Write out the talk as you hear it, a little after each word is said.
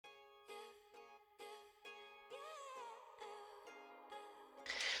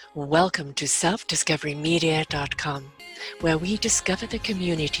Welcome to selfdiscoverymedia.com, where we discover the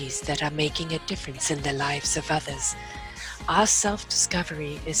communities that are making a difference in the lives of others. Our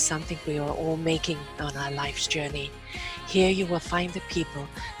self-discovery is something we are all making on our life's journey. Here you will find the people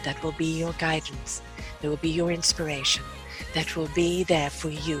that will be your guidance, that will be your inspiration, that will be there for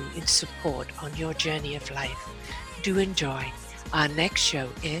you in support on your journey of life. Do enjoy. Our next show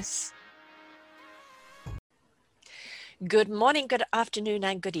is... Good morning, good afternoon,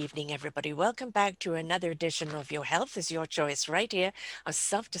 and good evening, everybody. Welcome back to another edition of Your Health is Your Choice right here on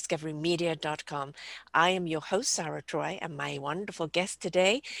selfdiscoverymedia.com. I am your host, Sarah Troy, and my wonderful guest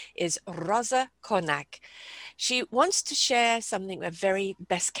today is Rosa Konak. She wants to share something, a very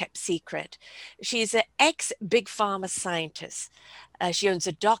best kept secret. She's an ex-big pharma scientist. She owns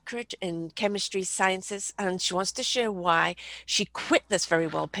a doctorate in chemistry sciences, and she wants to share why she quit this very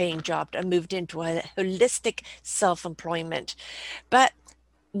well-paying job and moved into a holistic self-employment. But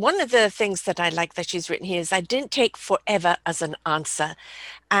one of the things that I like that she's written here is I didn't take forever as an answer.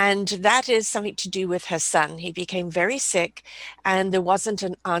 And that is something to do with her son. He became very sick and there wasn't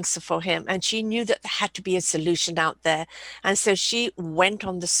an answer for him. And she knew that there had to be a solution out there. And so she went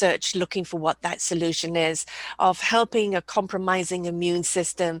on the search looking for what that solution is of helping a compromising immune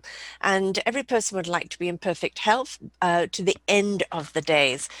system. And every person would like to be in perfect health to the end of the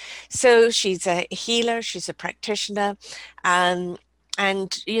days. So she's a healer, she's a practitioner.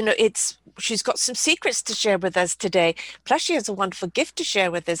 And, you know, she's got some secrets to share with us today. Plus, she has a wonderful gift to share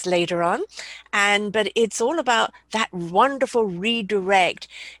with us later on. But it's all about that wonderful redirect.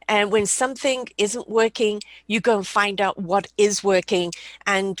 And when something isn't working, you go and find out what is working.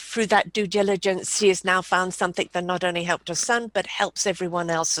 And through that due diligence, she has now found something that not only helped her son, but helps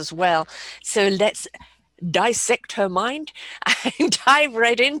everyone else as well. So let's dissect her mind and dive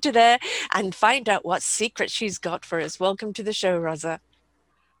right into there and find out what secret she's got for us. Welcome to the show, Rosa.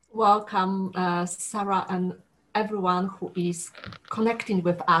 Welcome, Sarah, and everyone who is connecting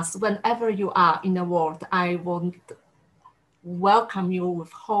with us. Whenever you are in the world, I want to welcome you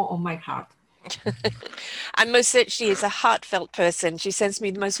with all of my heart. And most certainly is a heartfelt person. She sends me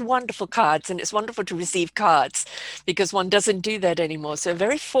the most wonderful cards, and it's wonderful to receive cards because one doesn't do that anymore. So a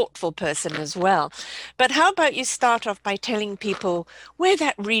very thoughtful person as well. But how about you start off by telling people where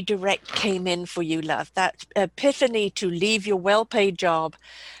that redirect came in for you, love, that epiphany to leave your well-paid job,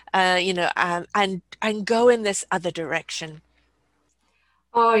 and go in this other direction.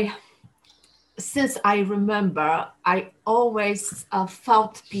 Since I remember, I always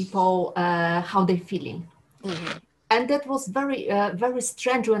felt people how they feeling. Mm-hmm. And that was very, very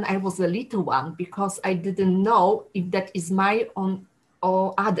strange when I was a little one, because I didn't know if that is my own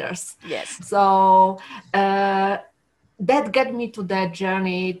or others. Yes. So that got me to that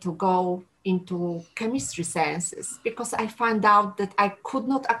journey to go into chemistry sciences, because I found out that I could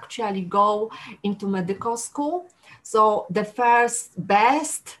not actually go into medical school. So the first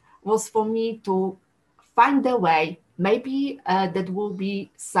best was for me to find a way. Maybe that will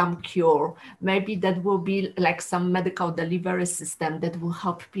be some cure. Maybe that will be like some medical delivery system that will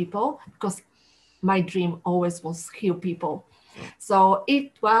help people, because my dream always was heal people. So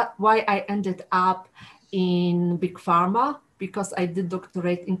it was why I ended up in big pharma, because I did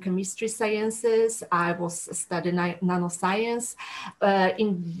doctorate in chemistry sciences. I was studying nanoscience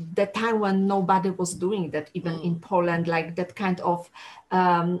in the time when nobody was doing that, even in Poland, like that kind of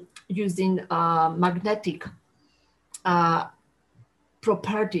using magnetic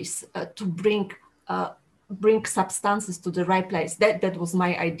properties to bring substances to the right place. That was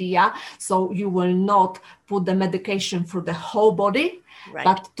my idea. So you will not put the medication for the whole body, right,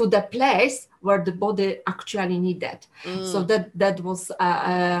 but to the place where the body actually need it. So that was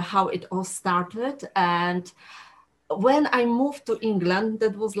how it all started. And when I moved to England,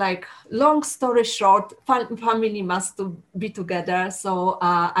 that was like, long story short, family must be together. So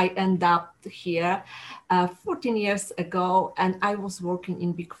I end up here 14 years ago, and I was working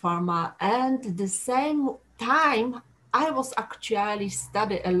in big pharma. And at the same time, I was actually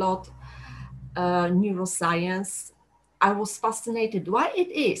studying a lot neuroscience. I was fascinated why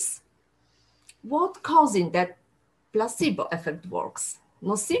it is, what causing that placebo effect works,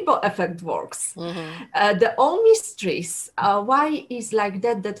 nocebo effect works. Mm-hmm. The all mysteries, why is like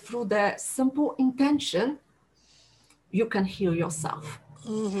that through the simple intention, you can heal yourself.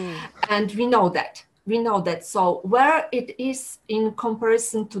 Mm-hmm. And we know that. So where it is in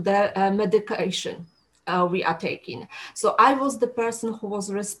comparison to the medication we are taking. So I was the person who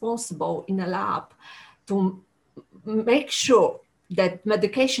was responsible in a lab to make sure that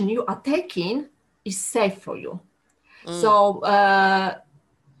medication you are taking is safe for you. So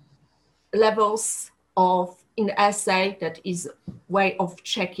levels of in assay, that is way of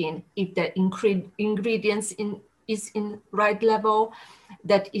checking if the ingredients is in right level.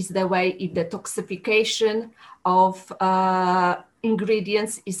 That is the way if the toxification of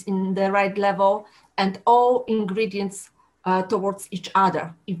ingredients is in the right level, and all ingredients towards each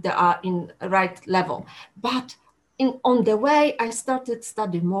other if they are in right level. But on the way, I started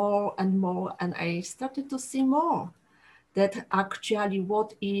study more and more, and I started to see more that actually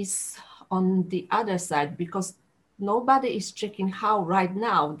what is on the other side, because nobody is checking how right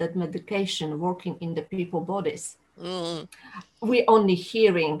now that medication working in the people bodies. We only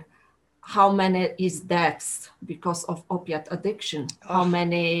hearing how many is deaths because of opiate addiction, how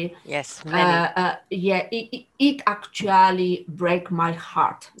many. Yes, many. It actually break my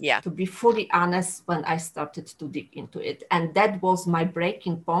heart, Yeah. to be fully honest, when I started to dig into it. And that was my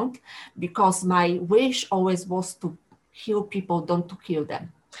breaking point, because my wish always was to heal people, don't to kill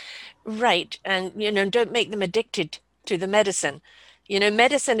them. Right. And, don't make them addicted to the medicine.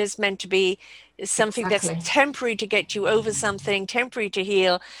 Medicine is meant to be something that's Exactly. temporary to get you over something, temporary to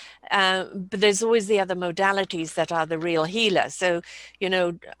heal. But there's always the other modalities that are the real healer. So,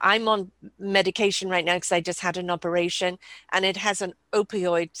 I'm on medication right now because I just had an operation, and it has an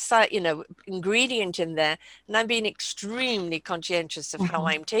opioid, ingredient in there. And I'm being extremely conscientious of how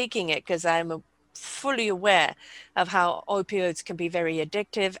I'm taking it, because I'm fully aware of how opioids can be very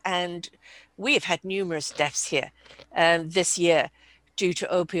addictive. And we have had numerous deaths here this year due to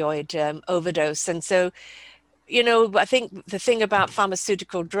opioid overdose. And so, I think the thing about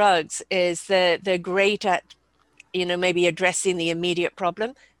pharmaceutical drugs is that they're great at, maybe addressing the immediate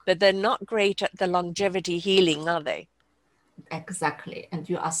problem, but they're not great at the longevity healing, are they? Exactly. And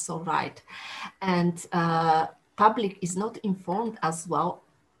you are so right. And public is not informed as well.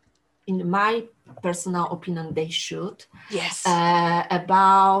 In my personal opinion, they should. Yes.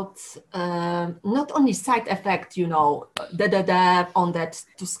 About not only side effect, on that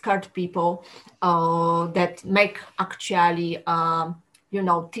to scare people, that make actually,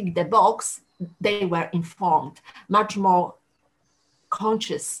 tick the box. They were informed, much more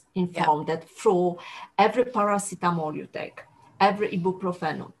conscious, informed, that through every paracetamol you take, every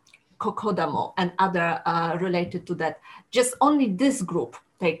ibuprofen, cocodamol, and other related to that, just only this group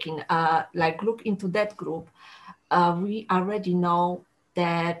taking, look into that group, we already know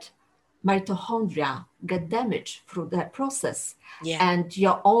that mitochondria get damaged through that process. Yeah. And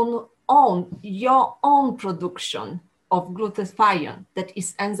your own production of glutathione, that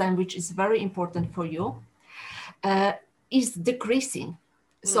is enzyme which is very important for you, is decreasing.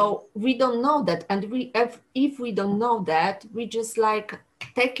 So we don't know that, and if we don't know that, we just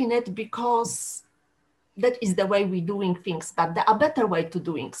taking it because that is the way we're doing things, but there are better way to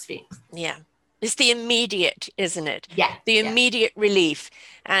doing things. Yeah. It's the immediate, isn't it? Yeah. The immediate relief.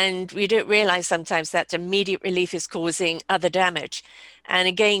 And we don't realize sometimes that immediate relief is causing other damage. And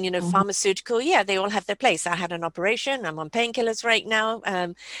again, pharmaceutical, they all have their place. I had an operation. I'm on painkillers right now.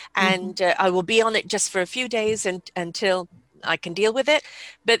 And I will be on it just for a few days until I can deal with it.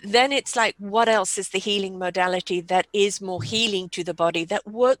 But then it's like, what else is the healing modality that is more healing to the body, that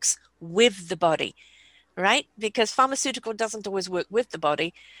works with the body? Right? Because pharmaceutical doesn't always work with the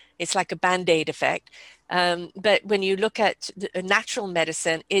body. It's like a Band-Aid effect. But when you look at the natural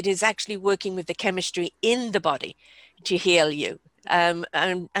medicine, it is actually working with the chemistry in the body to heal you, and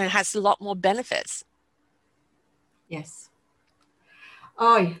has a lot more benefits. Yes.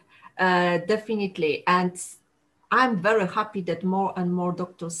 Oh, definitely. And I'm very happy that more and more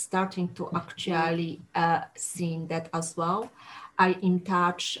doctors starting to actually seeing that as well. I in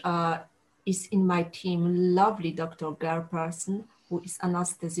touch, is in my team, lovely Dr. Girl person, who is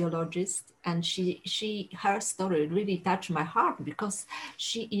anesthesiologist, and her story really touched my heart, because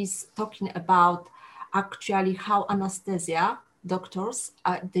she is talking about actually how anesthesia doctors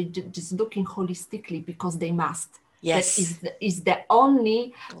they just looking holistically because they must. Yes. That is the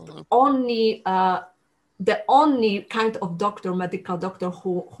only the only kind of medical doctor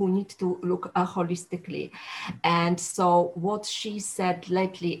who need to look holistically. And so what she said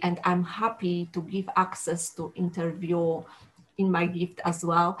lately, and I'm happy to give access to interview in my gift as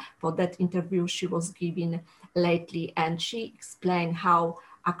well, for that interview she was giving lately, and she explained how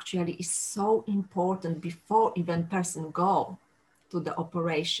actually is so important before even person go to the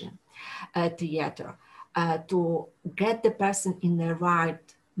operation theater, to get the person in the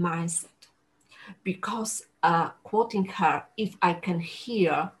right mindset. Because quoting her, if I can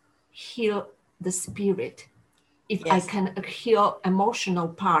heal the spirit, if I can heal emotional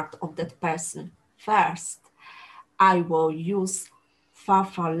part of that person first, I will use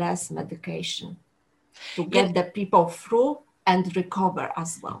far less medication to get the people through and recover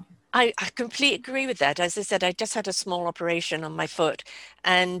as well. I completely agree with that. As I said, I just had a small operation on my foot.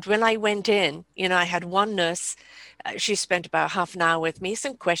 And when I went in, I had one nurse. She spent about half an hour with me,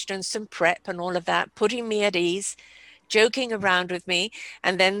 some questions, some prep, and all of that, putting me at ease, joking around with me.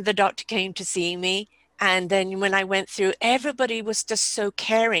 And then the doctor came to see me. And then when I went through, everybody was just so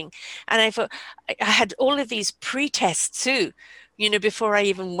caring. And I thought I had all of these pre-tests too, before I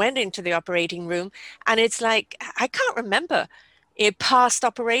even went into the operating room. And it's like, I can't remember in past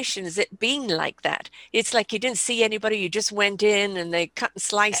operations it being like that. It's like you didn't see anybody, you just went in and they cut and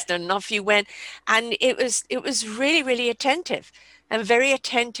sliced and off you went. And it was really, really attentive and very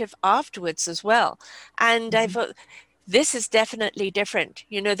attentive afterwards as well. And I Mhm. thought, this is definitely different.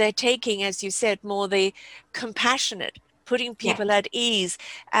 They're taking, as you said, more the compassionate, putting Yeah. people at ease,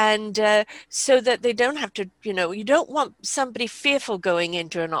 and so that they don't have to, you don't want somebody fearful going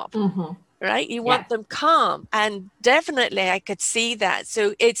into an op, Hmm. right? You Yeah. want them calm, and definitely I could see that.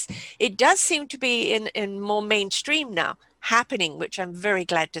 So it does seem to be in more mainstream now happening, which I'm very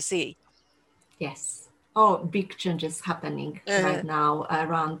glad to see. Yes. Oh, big changes happening Uh, right now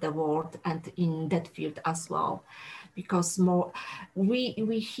around the world and in that field as well. Because more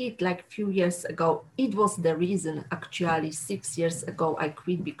we hit like few years ago. It was the reason actually 6 years ago I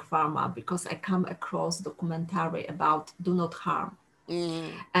quit big pharma because I come across documentary about do not harm.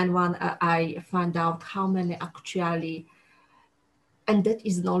 mm, And when I find out how many actually, and that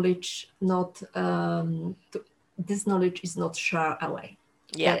is knowledge not this knowledge is not shared away,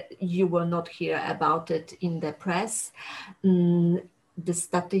 yeah, that you will not hear about it in the press. Mm, the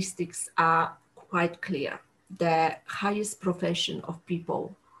statistics are quite clear. The highest profession of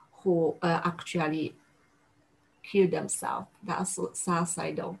people who actually kill themselves, they are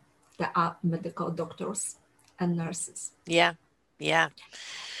suicidal, they are medical doctors and nurses. yeah, yeah,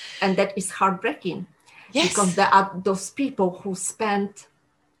 And that is heartbreaking because yes, there are those people who spent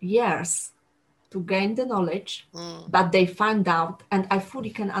years to gain the knowledge, mm, but they find out, and I fully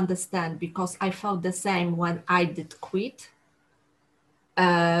can understand because I felt the same when I did quit,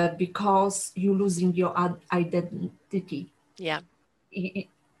 because you're losing your identity. yeah,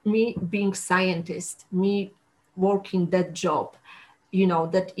 Me being scientist, me working that job,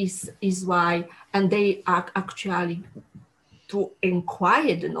 that is why, and they are actually to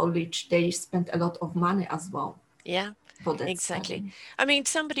acquire the knowledge, they spent a lot of money as well yeah. for that Exactly. study. I mean,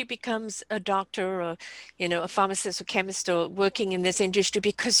 somebody becomes a doctor or, a pharmacist or chemist or working in this industry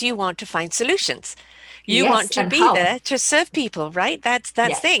because you want to find solutions. You want Yes, to and be help. there to serve people, right? That's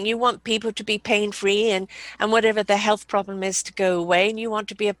Yes. thing. You want people to be pain free and whatever the health problem is to go away, and you want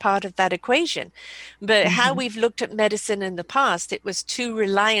to be a part of that equation. But how Hmm. we've looked at medicine in the past, it was too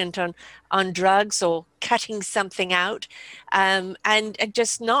reliant on drugs or cutting something out, and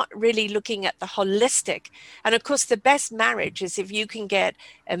just not really looking at the holistic. And of course, the best marriage is if you can get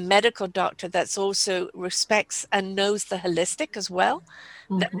a medical doctor that's also respects and knows the holistic as well.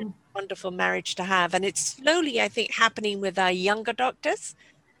 That is Hmm. a wonderful marriage to have. And it's slowly, I think, happening with our younger doctors.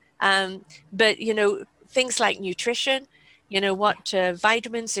 But, things like nutrition, what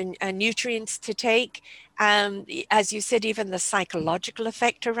vitamins and nutrients to take. As you said, even the psychological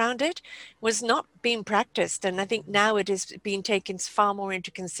effect around it was not being practiced. And I think now it is being taken far more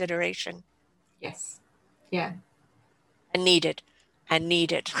into consideration Yes. Yeah. and needed and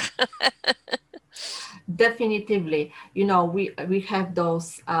needed. Definitively. We have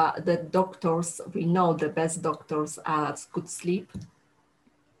those the doctors. We know the best doctors are good sleep,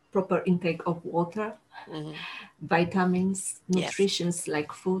 proper intake of water, Mhm. vitamins, Yes. nutritions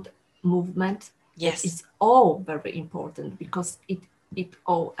like food, movement. That Yes. is all very important because it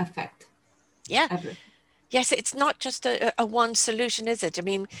all affect Yeah. everything. Yes, it's not just a one solution, is it? I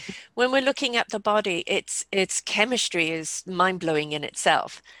mean, when we're looking at the body, its chemistry is mind-blowing in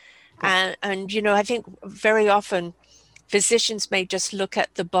itself. Yeah. And I think very often physicians may just look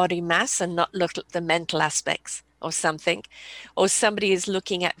at the body mass and not look at the mental aspects or something. Or somebody is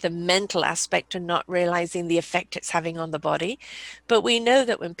looking at the mental aspect and not realizing the effect it's having on the body. But we know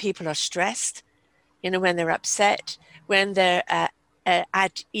that when people are stressed, when they're upset, when they're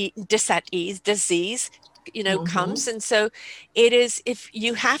dis at ease, disease, Hmm. comes. And so it is, if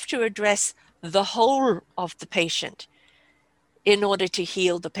you have to address the whole of the patient in order to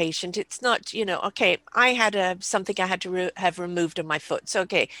heal the patient. It's not, okay, I had something I had to have removed on my foot. So,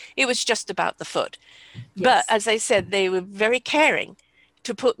 okay, it was just about the foot. But Yes. as I said, they were very caring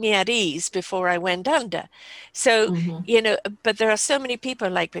to put me at ease before I went under. So, Hmm. but there are so many people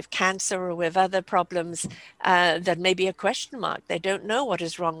like with cancer or with other problems that may be a question mark. They don't know what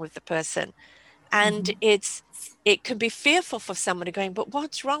is wrong with the person. And Hmm. it can be fearful for somebody going, but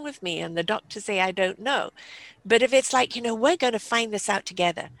what's wrong with me? And the doctor say, I don't know. But if it's like, we're going to find this out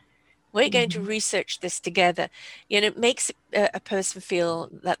together. We're going to research this together. It makes a person feel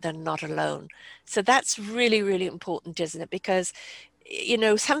that they're not alone. So that's really, really important, isn't it? Because,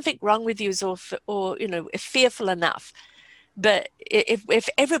 something wrong with you is, or fearful enough. But if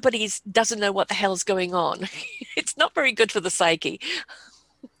everybody doesn't know what the hell's going on, it's not very good for the psyche.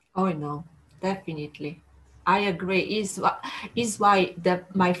 Oh no, definitely. I agree. Is why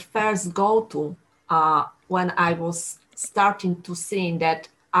my first go-to when I was starting to see that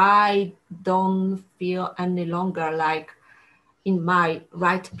I don't feel any longer like in my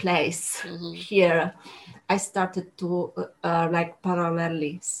right place here. I started to like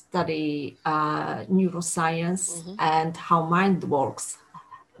parallelly study neuroscience and how mind works,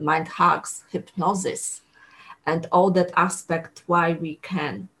 mind hacks, hypnosis, and all that aspect why we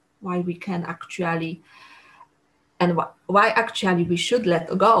can actually and why actually we should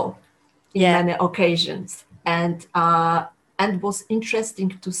let go in Yeah. many occasions, and was interesting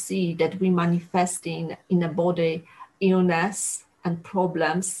to see that we manifesting in a body illness and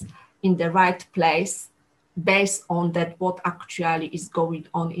problems in the right place based on that what actually is going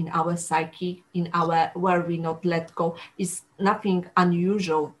on in our psyche, in our where we not let go. Is nothing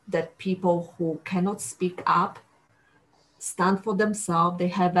unusual that people who cannot speak up stand for themselves. They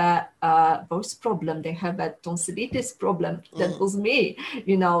have a voice problem. They have a tonsillitis problem. That was me,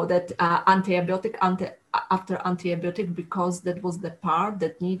 that after antibiotic, because that was the part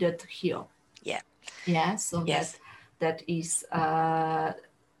that needed heal. Yeah. Yeah, so Yes. that is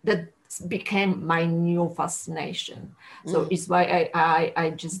that became my new fascination. So it's why I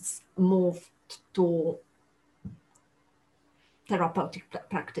just moved to therapeutic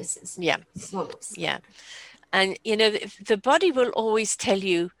practices. Yeah. So Yeah. And, the body will always tell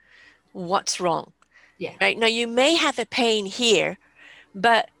you what's wrong, yeah, right? Now, you may have a pain here,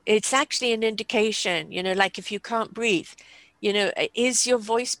 but it's actually an indication, like if you can't breathe, is your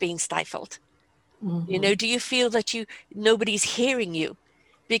voice being stifled? Do you feel that nobody's hearing you?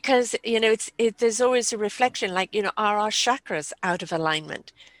 Because, there's always a reflection, like, are our chakras out of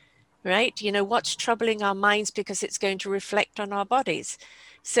alignment, right? What's troubling our minds, because it's going to reflect on our bodies.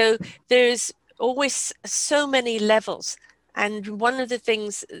 So there's always so many levels. And one of the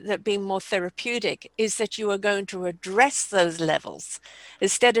things that being more therapeutic is that you are going to address those levels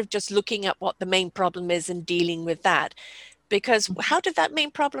instead of just looking at what the main problem is and dealing with that. Because how did that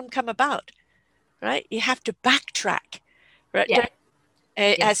main problem come about, right? You have to backtrack, right? yeah,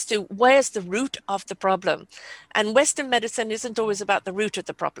 As to where's the root of the problem. And Western medicine isn't always about the root of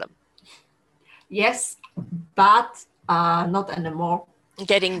the problem. yes, but not anymore.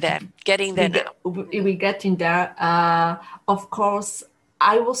 Getting there now. We getting there. Of course,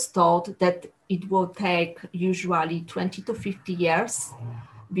 I was told that it will take usually 20 to 50 years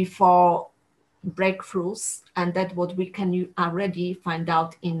before breakthroughs, and that what we can already find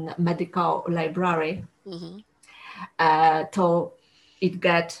out in medical library. So it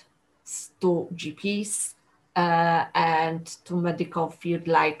gets to GPs and to medical field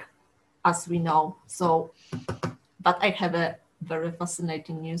like as we know. So, but I have a very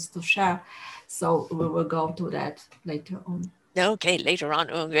fascinating news to share. So we will go to that later on. Okay, later on.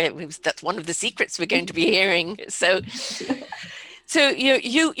 That's one of the secrets we're going to be hearing. So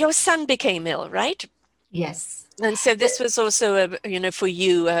your son became ill, right? Yes. And so this was also for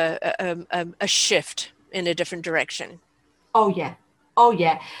you a shift in a different direction. Oh yeah. Oh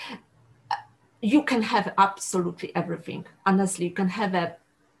yeah. You can have absolutely everything. Honestly, you can have a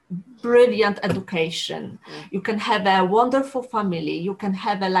brilliant education. You can have a wonderful family. You can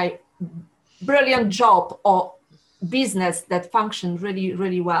have a brilliant job or business that function really,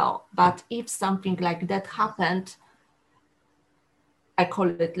 really well. But if something like that happened, I call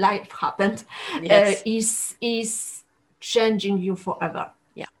it life happened, Yes. is changing you forever.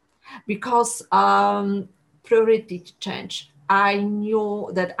 Yeah. Because priority change. I knew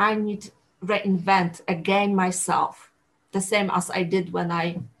that I need reinvent again myself, the same as I did when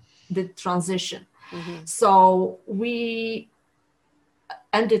I did transition. So we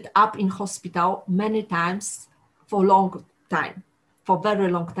ended up in hospital many times for long time, for very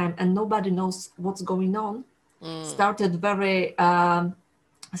long time, and nobody knows what's going on. Started very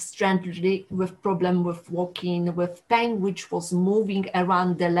strangely with problem with walking, with pain which was moving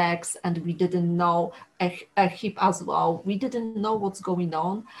around the legs, and we didn't know a hip as well. We didn't know what's going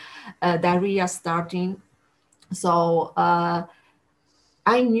on. Diarrhea starting. So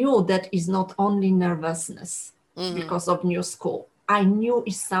I knew that is not only nervousness because of new school. I knew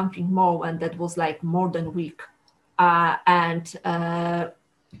it's something more, and that was like more than a week. And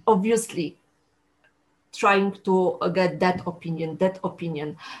obviously trying to get that opinion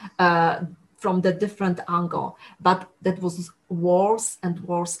from the different angle, but that was worse and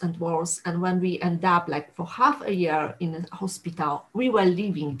worse and worse. And when we end up like for half a year in a hospital, we were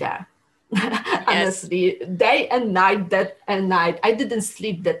living there. Yes. Honestly, day and night, that and night. I didn't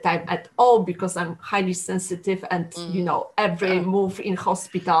sleep that time at all because I'm highly sensitive, and every Oh. move in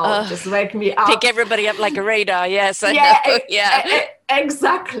hospital just wake me Pick up. everybody up like a radar. Yes, I Yeah, know. Yeah.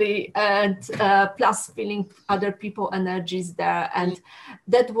 exactly. And plus feeling other people energies there, and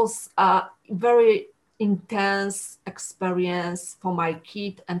that was a very intense experience for my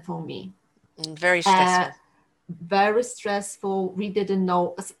kid and for me. Very uh, stressful. very stressful. We didn't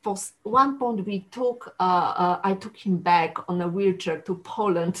know. For one point, I took him back on a wheelchair to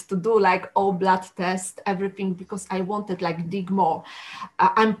Poland to do like all blood tests, everything, because I wanted like dig more.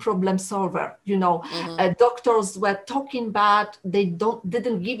 I'm problem solver. Doctors were talking, but they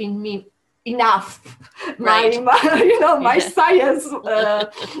didn't giving me enough. Right. My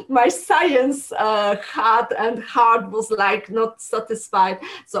Yeah. science heart and heart was like not satisfied.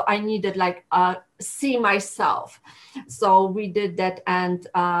 So I needed like see myself. So we did that, and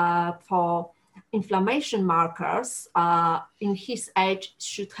for inflammation markers, in his age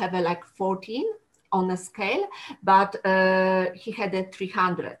should have a like 14 on a scale, but he had a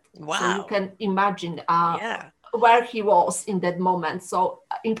 300. So you Wow. can imagine Yeah. where he was in that moment. So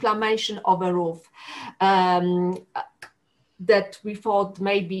inflammation of a roof, that we thought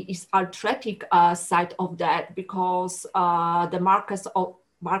maybe is arthritic side of that, because the markers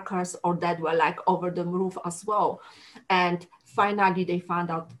or that were like over the roof as well. And finally they found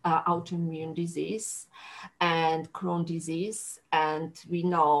out autoimmune disease and Crohn's disease, and we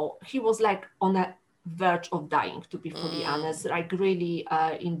know he was like on a verge of dying, to be fully honest, like really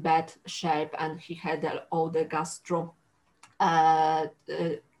in bad shape, and he had all the gastro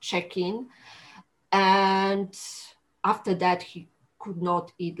check-in. And after that he could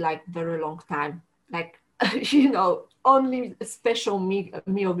not eat like very long time, like only a special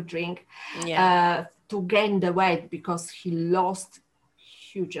milk drink Yeah. to gain the weight, because he lost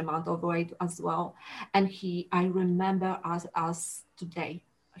huge amount of weight as well. And I remember as today,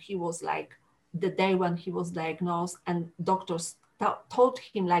 he was like the day when he was diagnosed, and doctors told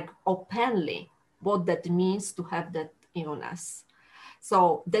him like openly what that means to have that illness.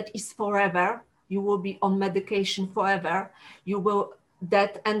 So that is forever. You will be on medication forever. You will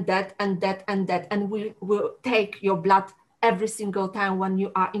that and that and that and that, and we will take your blood every single time when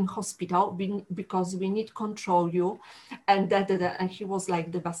you are in hospital, because we need control you, and that. And he was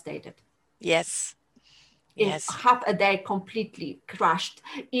like devastated. Yes. In Yes. half a day, completely crushed.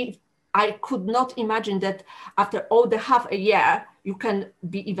 If I could not imagine that after all the half a year, you can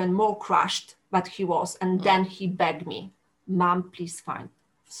be even more crushed, but he was. And then he begged me, Mom, please find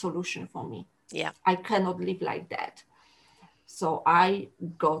solution for me. Yeah. I cannot live like that. So I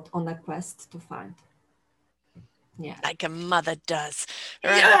got on a quest to find. Yeah. Like a mother does,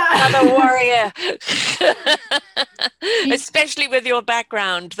 right? Yeah. Mother warrior. Especially with your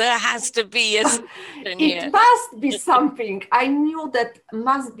background, there has to be a solution It here. must be something. I knew that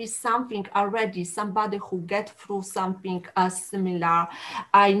must be something already, somebody who get through something similar.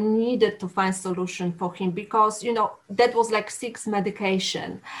 I needed to find solution for him, because that was like 6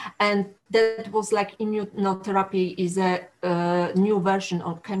 medication, and that was like immunotherapy is a new version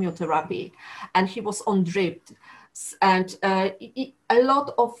of chemotherapy, and he was on drip. And a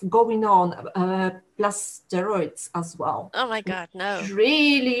lot of going on, plus steroids as well. Oh my God, no.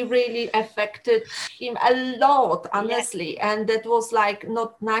 Really, really affected him a lot, Yes. honestly. And that was like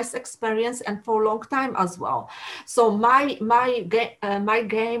not nice experience, and for a long time as well. So my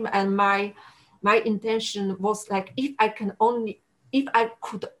game and my intention was like, if I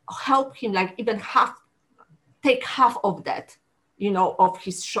could help him, like even take half of that, of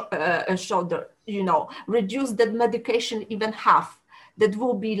his shoulder, reduce that medication even half, that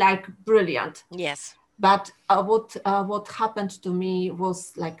will be like brilliant. Yes. But what happened to me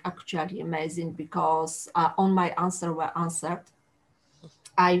was like actually amazing, because all my answers were answered.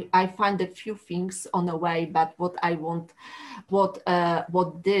 I find a few things on the way, but what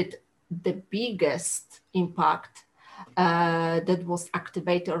did the biggest impact, that was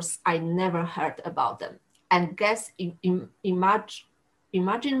activators. I never heard about them. And guess,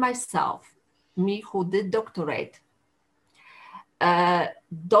 imagine myself, me who did doctorate,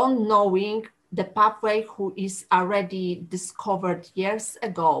 don't knowing the pathway who is already discovered years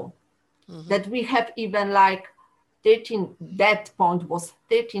ago, that we have even like 13, that point was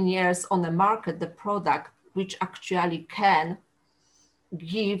 13 years on the market, the product, which actually can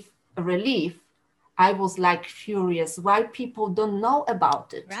give relief. I was like furious why people don't know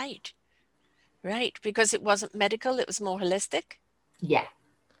about it. Right. Because it wasn't medical, it was more holistic. Yeah.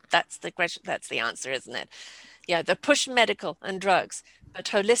 That's the question. That's the answer, isn't it? Yeah, the push medical and drugs, but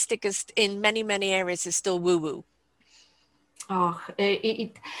holistic is in many, many areas is still woo-woo. A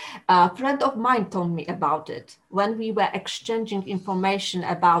friend of mine told me about it when we were exchanging information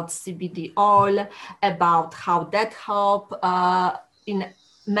about CBD oil, about how that help in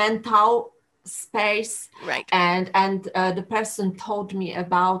mental space, Right. and the person told me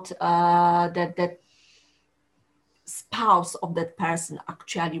about that spouse of that person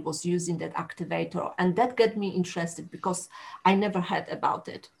actually was using that activator, and that got me interested because I never heard about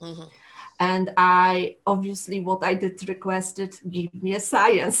it. Mm-hmm. And I obviously, what I did requested, give me a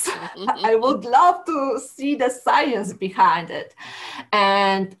science. Mm-hmm. I would love to see the science behind it.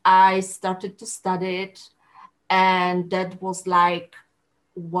 And I started to study it. And that was like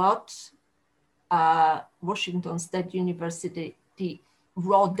what Washington State University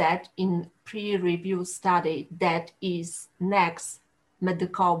wrote that in peer-reviewed study that is next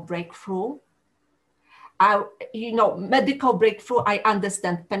medical breakthrough. Medical breakthrough, I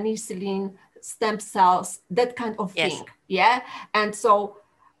understand penicillin, stem cells, that kind of Yes. thing. Yeah. And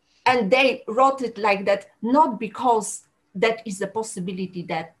they wrote it like that, not because that is a possibility,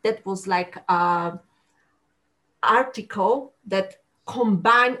 that was like an article that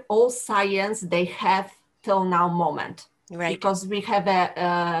combine all science they have till now moment. Right. Because we have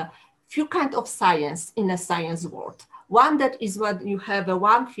a few kind of science in a science world. One that is when you have a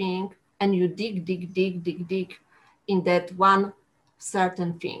one thing and you dig in that one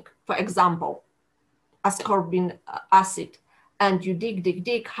certain thing. For example, ascorbic acid, and you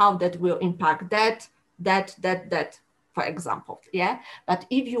dig how that will impact that, for example. Yeah. But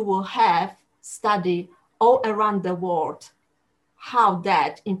if you will have study all around the world how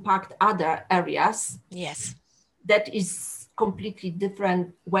that impact other areas, Yes. that is completely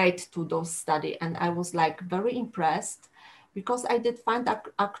different weight to those study. And I was like very impressed because I did find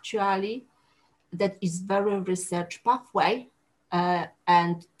actually that is very research pathway.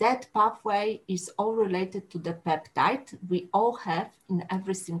 And that pathway is all related to the peptide we all have in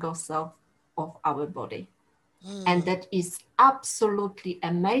every single cell of our body. And that is absolutely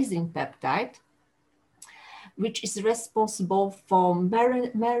amazing peptide, which is responsible for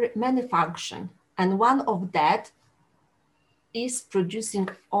many functions. And one of that is producing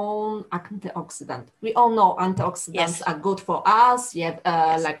own antioxidant. We all know antioxidants are good for us. You have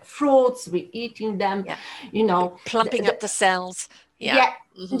like fruits, we eating them, Plumping up the cells.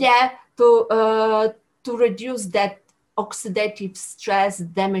 To reduce that oxidative stress,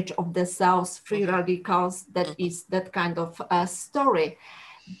 damage of the cells, free radicals. That is that kind of story.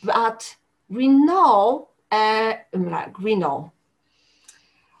 But we know,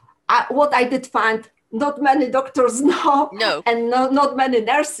 what I did find, not many doctors know, and not many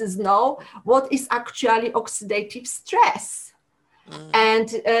nurses know what is actually oxidative stress. And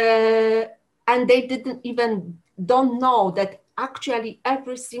they don't know that actually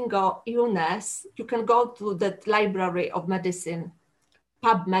every single illness, you can go to that library of medicine,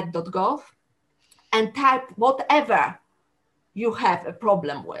 pubmed.gov, and type whatever you have a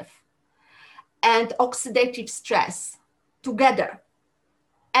problem with, and oxidative stress together.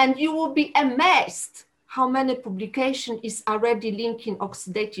 And you will be amazed how many publication is already linking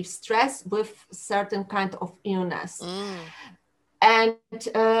oxidative stress with certain kind of illness. And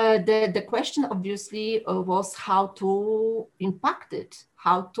the question obviously was how to impact it,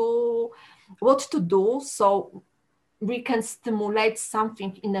 what to do so we can stimulate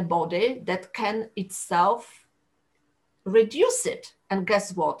something in the body that can itself reduce it. And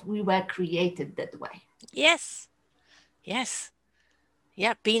guess what? We were created that way. Yes.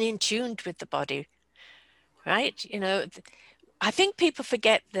 Yeah, being in tune with the body, right? I think people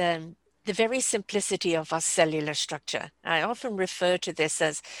forget the very simplicity of our cellular structure. I often refer to this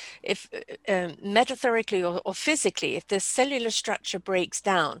as if metaphorically or physically, if the cellular structure breaks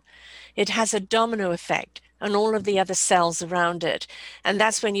down, it has a domino effect on all of the other cells around it. And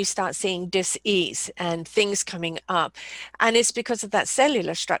that's when you start seeing dis-ease and things coming up. And it's because of that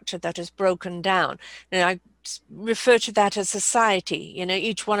cellular structure that is broken down. I refer to that as society.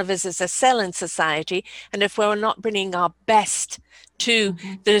 Each one of us is a cell in society. And if we're not bringing our best to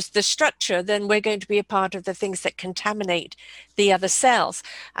the structure, then we're going to be a part of the things that contaminate the other cells.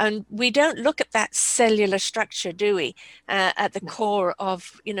 And we don't look at that cellular structure, do we? At the core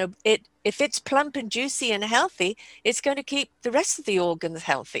of, it. If it's plump and juicy and healthy, it's going to keep the rest of the organs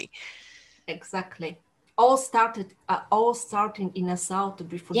healthy. Exactly. All starting in a cell, to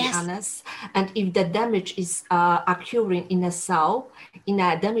be fully honest. And if the damage is occurring in a cell,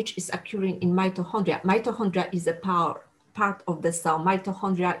 damage is occurring in mitochondria. Mitochondria is a part of the cell.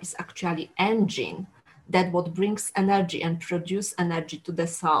 Mitochondria is actually engine that what brings energy and produce energy to the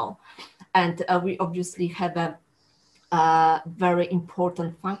cell. And we obviously have a very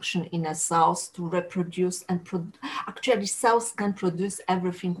important function in a cells to reproduce and actually cells can produce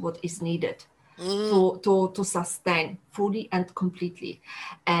everything what is needed to sustain fully and completely.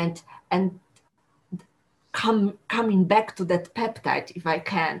 And coming back to that peptide, if I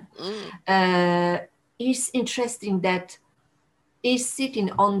can, is interesting that is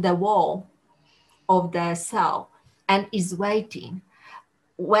sitting on the wall of the cell and is waiting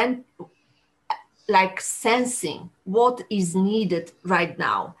when, like, sensing what is needed right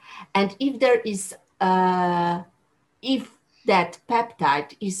now. And if there is if that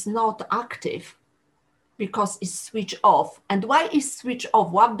peptide is not active because it's switched off. And why is switched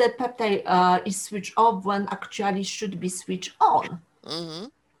off? What the peptide is switched off when actually should be switched on?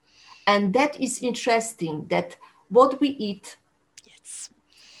 And that is interesting, that what we eat,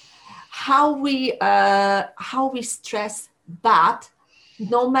 how we stress, but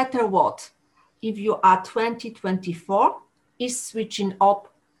no matter what, if you are 2024, is switching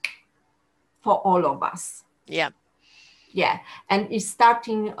up for all of us. Yeah, and it's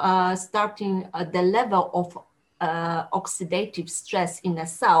starting the level of oxidative stress in a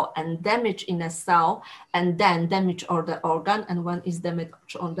cell and damage in a cell, and then damage on the organ. And when is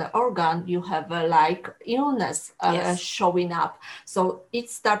damage on the organ, you have like illness showing up. So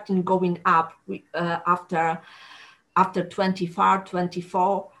it's starting going up after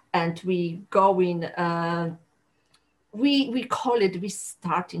 24, and we going. We call it we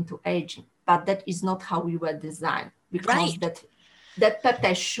starting to aging, but that is not how we were designed, because that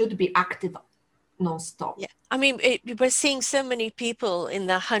peptide should be active non-stop. Yeah, I mean, we're seeing so many people in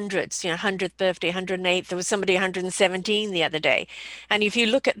the hundreds, 100th birthday, 108th. There was somebody 117 the other day. And if you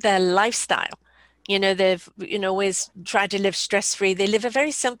look at their lifestyle, they've, always tried to live stress-free. They live a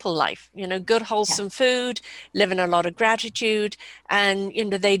very simple life, good, wholesome food, live in a lot of gratitude, and,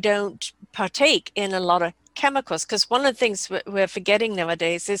 they don't partake in a lot of chemicals. Because one of the things we're forgetting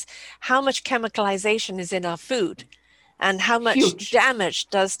nowadays is how much chemicalization is in our food and how much damage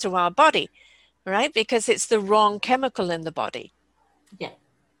does to our body. Right, because it's the wrong chemical in the body. Yeah,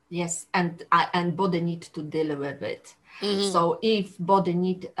 yes, and body need to deal with it. So if body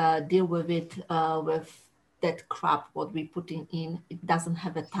need deal with it with that crap what we putting in, it doesn't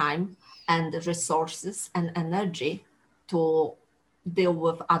have a time and the resources and energy to deal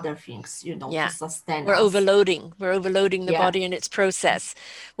with other things, to sustain. We're overloading the body in its process.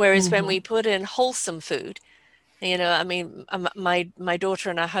 Whereas when we put in wholesome food, I mean, my daughter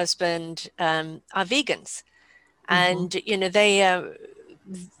and her husband are vegans, and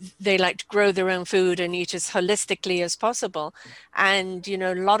they like to grow their own food and eat as holistically as possible. And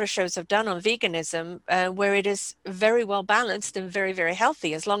a lot of shows have done on veganism where it is very well balanced and very, very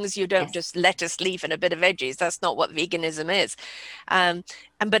healthy, as long as you don't just lettuce, leaf, and a bit of veggies. That's not what veganism is.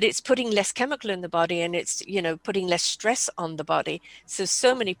 But it's putting less chemical in the body, and it's putting less stress on the body.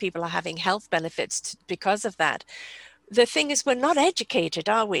 So many people are having health benefits because of that. The thing is, we're not educated,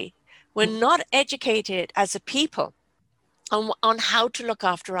 are we? We're not educated as a people on how to look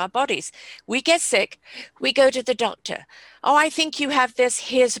after our bodies. We get sick, we go to the doctor. Oh, I think you have this,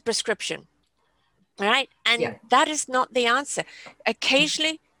 here's a prescription, right? And that is not the answer.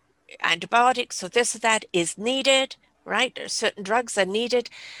 Occasionally, antibiotics or this or that is needed, right? Certain drugs are needed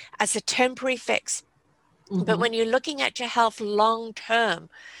as a temporary fix. But when you're looking at your health long term,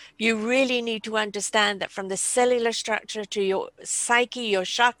 you really need to understand that from the cellular structure to your psyche, your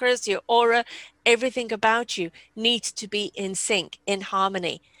chakras, your aura, everything about you needs to be in sync, in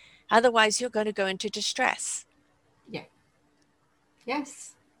harmony. Otherwise, you're going to go into distress. Yeah.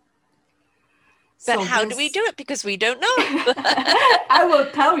 Yes. But so how do we do it? Because we don't know. I will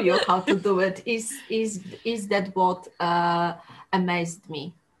tell you how to do it. Is that what amazed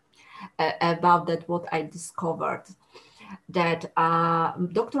me about that, what I discovered, that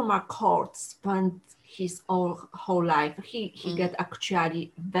Dr. McCord spent his whole life. He get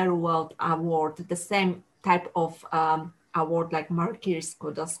actually very well award, the same type of award like Marie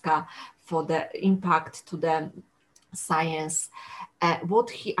Skłodowska for the impact to the science. What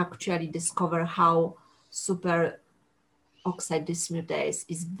he actually discovered, how superoxide dismutase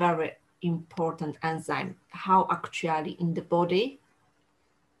is very important enzyme, how actually in the body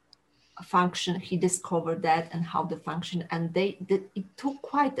function, he discovered that, and how the function, and it took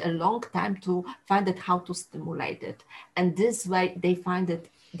quite a long time to find out how to stimulate it, and this way they find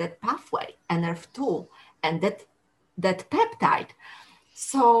that pathway, NRF2, and that peptide.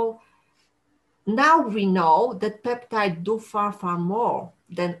 So now we know that peptide do far more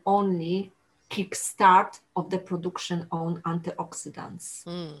than only kickstart of the production on antioxidants,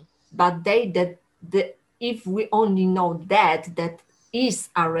 but if we only know that, that is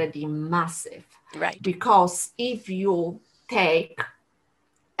already massive. Right. Because if you take,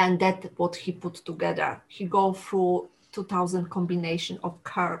 and that what he put together, he go through 2000 combination of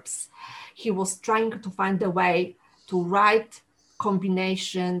herbs. He was trying to find a way to write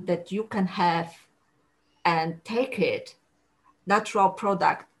combination that you can have and take it, natural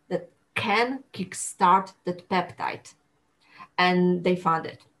product that can kickstart that peptide. And they found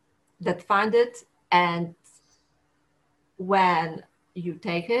it. And when you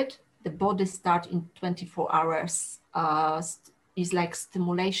take it, the body start in 24 hours is like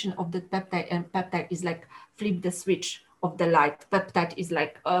stimulation of the peptide, and peptide is like flip the switch of the light. Peptide is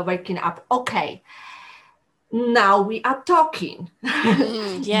like waking up. Okay, now we are talking.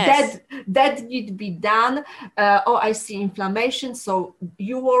 Yes. that need be done. I see inflammation, so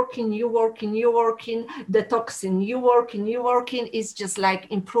you working, the toxin you working is just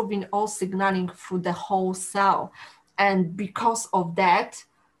like improving all signaling through the whole cell. And because of that,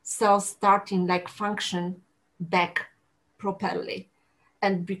 cells starting like function back properly.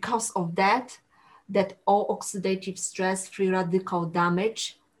 And because of that, that all oxidative stress, free radical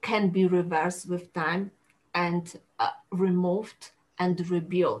damage can be reversed with time and removed and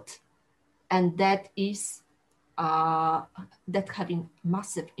rebuilt. And that is that having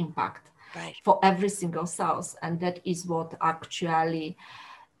massive impact Right. for every single cells. And that is what actually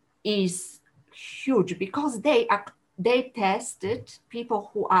is huge, because they tested people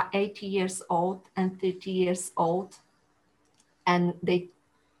who are 80 years old and 30 years old, and they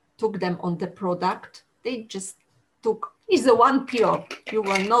took them on the product. They just took, is a one pill. You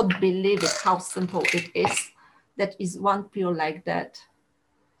will not believe it, how simple it is. That is one pill like that.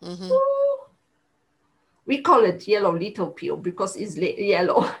 Mm-hmm. We call it yellow little pill because it's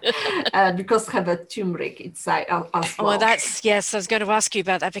yellow, because have a turmeric inside as well. Oh, yes, I was going to ask you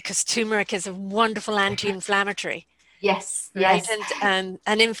about that, because turmeric is a wonderful anti-inflammatory. Yes, right? yes.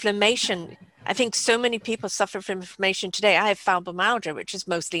 And inflammation. I think so many people suffer from inflammation today. I have fibromyalgia, which is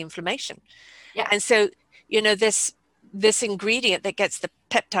mostly inflammation. Yeah. And so, this ingredient that gets the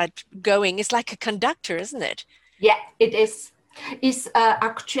peptide going is like a conductor, isn't it? Yeah, it is. Is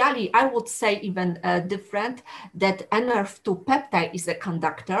actually, I would say, even different, that NRF2 peptide is a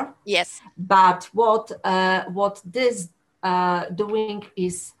conductor. Yes. But what this doing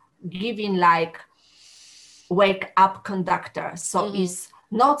is giving like wake up conductor. So it's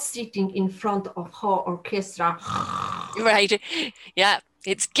not sitting in front of whole orchestra. Right. Yeah.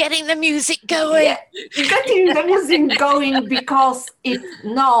 It's getting the music going. Yeah, getting the music going, because it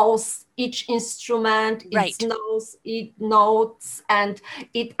knows each instrument, Right. it knows it notes, and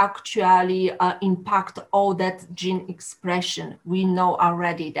it actually impact all that gene expression. We know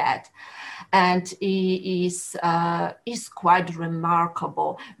already that. And it is quite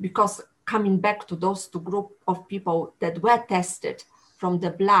remarkable, because coming back to those two group of people that were tested from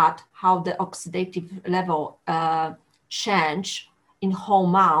the blood, how the oxidative level change in whole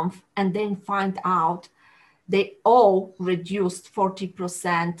month, and then find out they all reduced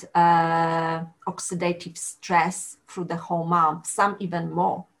 40% oxidative stress through the whole month, some even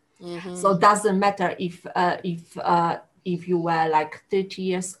more. So it doesn't matter if you were like 30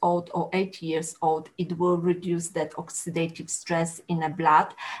 years old or 80 years old, it will reduce that oxidative stress in the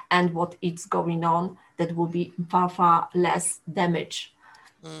blood, and what is going on, that will be far, far less damage.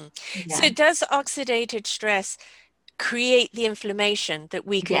 Yeah. So does oxidative stress create the inflammation that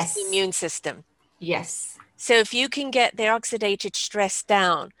weakens the immune system? Yes. So if you can get the oxidative stress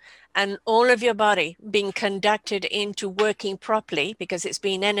down, and all of your body being conducted into working properly because it's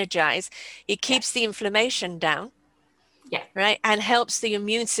being energized, it keeps the inflammation down. Yeah. Right. And helps the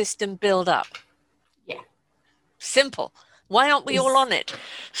immune system build up. Yeah. Simple. Why aren't we all on it?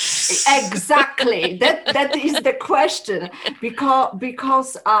 Exactly. That is the question,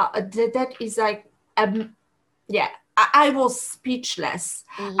 because that is like yeah. I was speechless.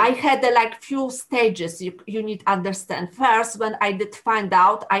 I had like few stages. You need to understand. First, when I did find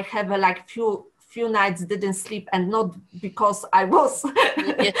out, I have like few nights didn't sleep, and not because I was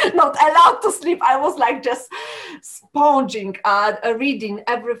not allowed to sleep. I was like just sponging, reading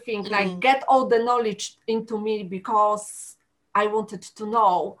everything, like get all the knowledge into me, because I wanted to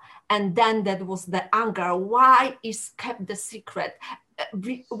know. And then that was the anger. Why is kept the secret?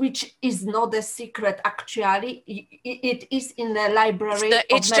 Which is not a secret, actually. It is in the library.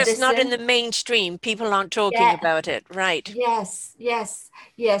 It's just not in the mainstream. People aren't talking about it, right? Yes.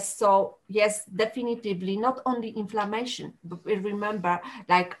 So yes, definitively, not only inflammation, but remember,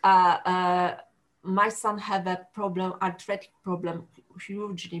 like my son have a problem, arthritic problem,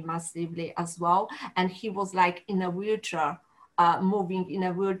 hugely, massively as well, and he was like in a wheelchair, moving in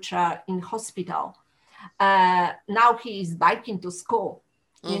a wheelchair in hospital. now he is biking to school.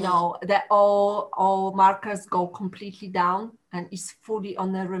 You know, that all markers go completely down and is fully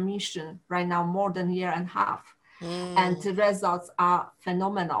on a remission right now, more than a year and a half. And the results are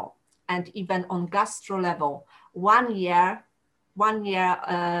phenomenal. And even on gastro level, 1 year, when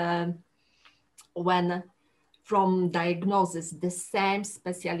from diagnosis, the same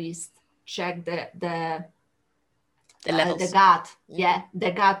specialist checked the gut,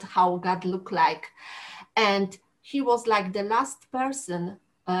 the gut, how gut look like. And he was like the last person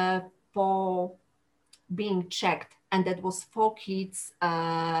for being checked. And that was 4 kids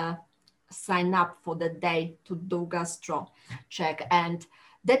sign up for the day to do gastro check. And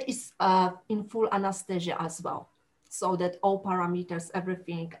that is in full anesthesia as well. So that all parameters,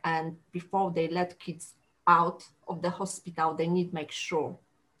 everything, and before they let kids out of the hospital, they need to make sure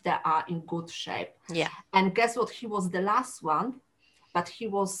they are in good shape. Yeah. And guess what? He was the last one, but he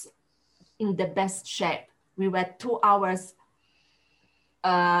was in the best shape. We were 2 hours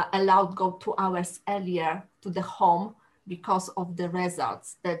allowed go 2 hours earlier to the home because of the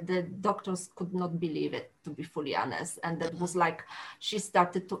results, that the doctors could not believe it, to be fully honest. And that was like, she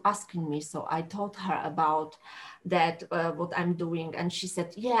started to asking me. So I told her about that, what I'm doing. And she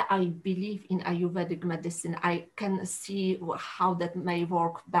said, yeah, I believe in Ayurvedic medicine. I can see how that may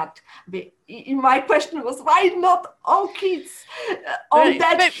work. But my question was, why not all kids on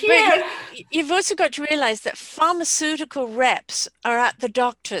that here? But you've also got to realize that pharmaceutical reps are at the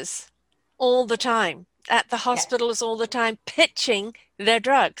doctors all the time, at the hospitals all the time, pitching their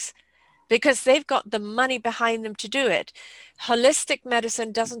drugs because they've got the money behind them to do it. Holistic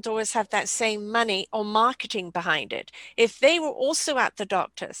medicine doesn't always have that same money or marketing behind it. If they were also at the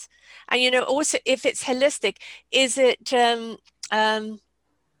doctors, and you know, also if it's holistic, is it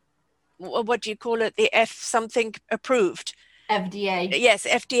what do you call it? The F something approved. FDA. Yes,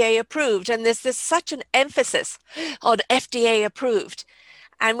 FDA approved. And there's such an emphasis on FDA approved.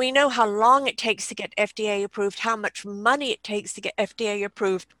 And we know how long it takes to get FDA approved, how much money it takes to get FDA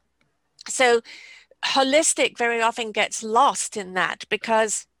approved. So holistic very often gets lost in that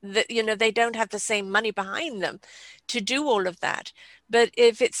because they don't have the same money behind them to do all of that. But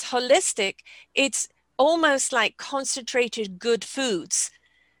if it's holistic, it's almost like concentrated good foods,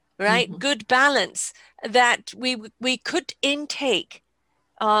 right? Good balance that we could intake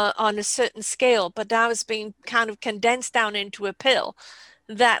on a certain scale, but now it's being kind of condensed down into a pill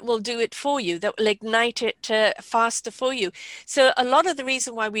that will do it for you, that will ignite it faster for you. So a lot of the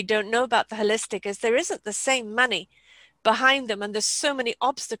reason why we don't know about the holistic is there isn't the same money behind them, and there's so many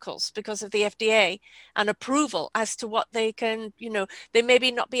obstacles because of the FDA and approval as to what they can, they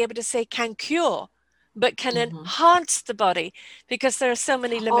maybe not be able to say can cure, but can enhance the body because there are so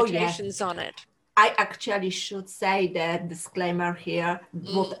many limitations on it. I actually should say the disclaimer here.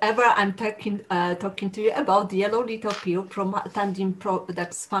 Whatever I'm talking to you about, the yellow little pill from Tandim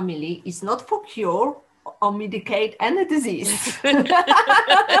Products family is not for cure or medicate any disease.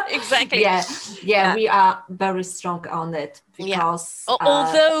 Exactly. Yeah, we are very strong on it because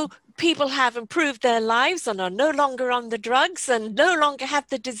although people have improved their lives and are no longer on the drugs and no longer have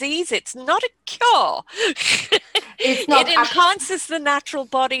the disease, it's not a cure. It's not. It enhances the natural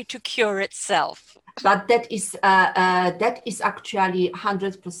body to cure itself. But that is actually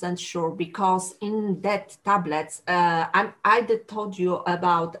 100% sure, because in that tablets, I did told you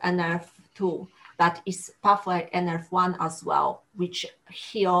about NRF2, that is pathway NRF1 as well, which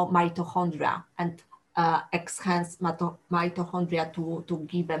heal mitochondria and enhance mitochondria to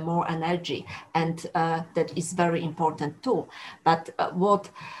give them more energy, and that is very important too. But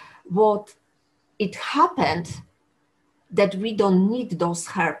what it happened, that we don't need those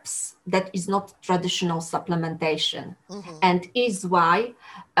herbs. That is not traditional supplementation, and is why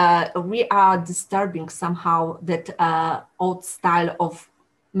we are disturbing somehow that old style of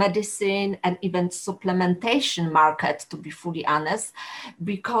medicine and even supplementation market, to be fully honest,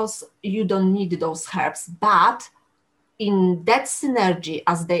 because you don't need those herbs. But in that synergy,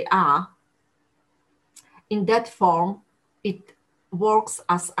 as they are, in that form, it works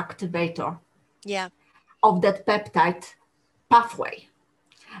as activator of that peptide pathway,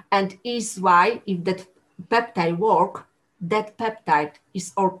 and is why if that peptide work, that peptide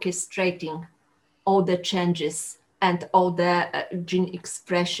is orchestrating all the changes and all the gene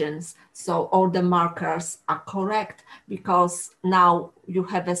expressions, so all the markers are correct, because now you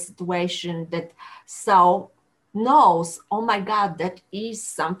have a situation that cell knows, oh my God, that is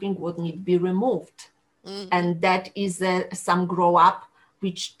something would need to be removed, and that is some grow up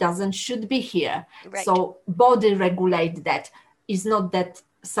which should be here. Right. So body regulate that. Is not that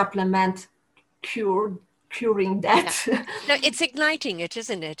supplement cure curing that. No, it's igniting it,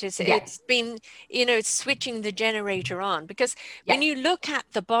 isn't it? It's been, it's switching the generator on, because when you look at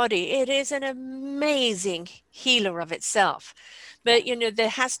the body, it is an amazing healer of itself. But, there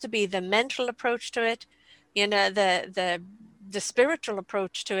has to be the mental approach to it, the spiritual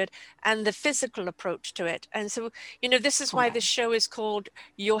approach to it, and the physical approach to it. And so, this is why this show is called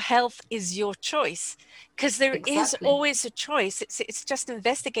Your Health is Your Choice, because there is always a choice. It's just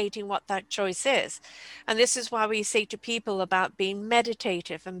investigating what that choice is. And this is why we say to people about being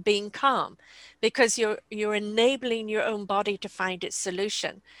meditative and being calm, because you're enabling your own body to find its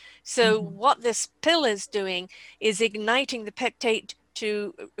solution. So what this pill is doing is igniting the peptide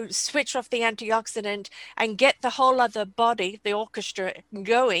to switch off the antioxidant and get the whole other body, the orchestra,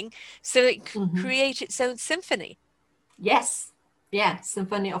 going, so it can create its own symphony. Yes. Yeah,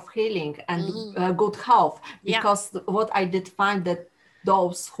 symphony of healing and good health. Because what I did find that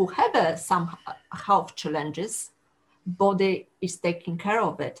those who have some health challenges, body is taking care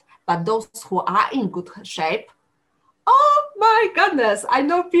of it. But those who are in good shape, oh my goodness, I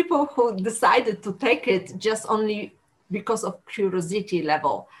know people who decided to take it just only because of curiosity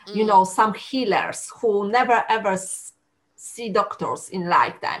level. Some healers who never ever see doctors in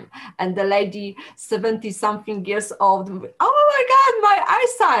lifetime, and the lady 70 something years old, oh my god, my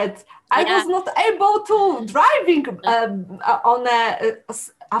eyesight, I was not able to driving on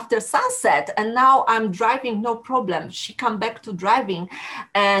after sunset, and now I'm driving no problem. She come back to driving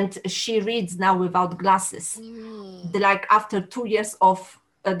and she reads now without glasses. Like after 2 years of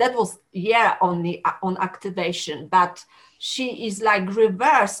that was year only on activation, but she is like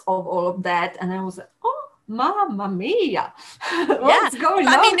reverse of all of that. And I was like, oh, mamma mia, what's going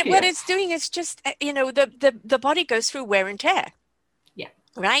on here? What it's doing is just, the body goes through wear and tear. Yeah.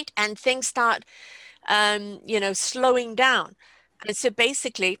 Right. And things start, slowing down. And so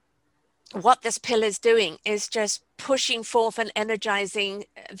basically what this pill is doing is just pushing forth and energizing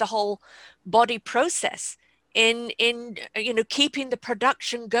the whole body process in keeping the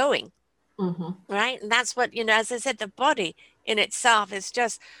production going. Right. And that's what, as I said, the body in itself is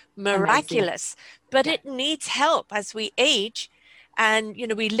just miraculous. Amazing. But it needs help as we age. And,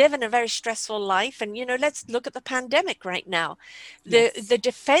 we live in a very stressful life. And, let's look at the pandemic right now. The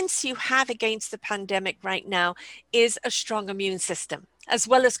defense you have against the pandemic right now is a strong immune system, as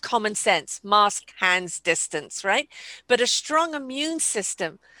well as common sense, mask, hands, distance, right? But a strong immune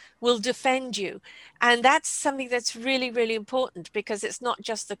system will defend you. And that's something that's really, really important, because it's not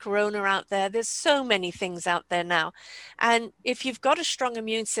just the corona out there. There's so many things out there now. And if you've got a strong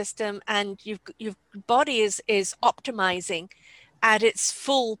immune system and your body is optimizing at its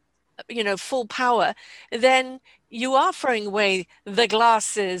full power, then you are throwing away the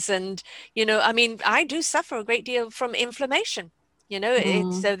glasses. And, I do suffer a great deal from inflammation.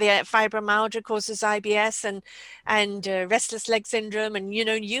 It's the fibromyalgia causes IBS and restless leg syndrome, and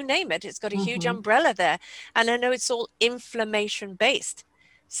you name it. It's got a huge umbrella there, and I know it's all inflammation based.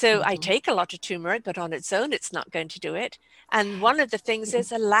 So I take a lot of turmeric, but on its own, it's not going to do it. And one of the things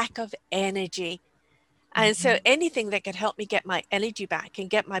is a lack of energy. And so anything that could help me get my energy back and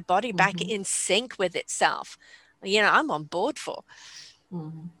get my body back in sync with itself, I'm on board for.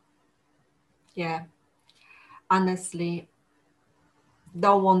 Yeah, honestly.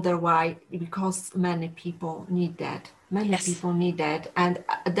 Don't wonder why, because many people need that. People need that. And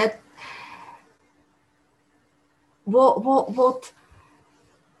that what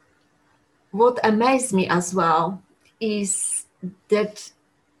amazed me as well is that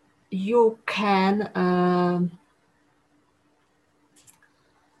you can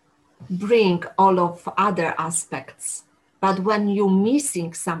bring all of other aspects, but when you're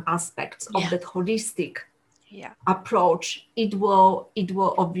missing some aspects of that holistic approach, it will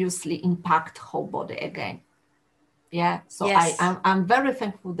obviously impact whole body again. So I'm very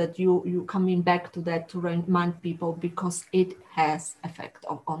thankful that you coming back to that to remind people, because it has effect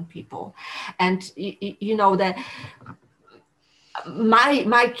on people. And that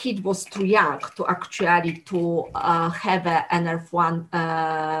my kid was too young to actually have a NRF1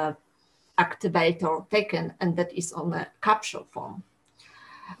 activator taken, and that is on a capsule form,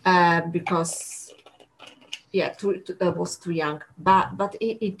 because was too young, but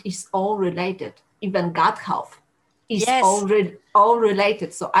it is all related. Even gut health is all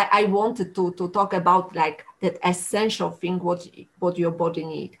related. So I wanted to talk about like that essential thing, what your body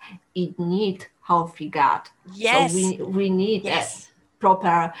need. It need healthy gut. So we need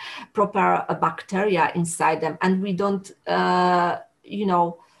proper bacteria inside them, and we don't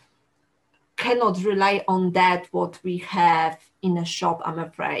cannot rely on that what we have in a shop, I'm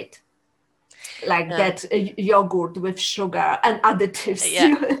afraid. like that yogurt with sugar and additives.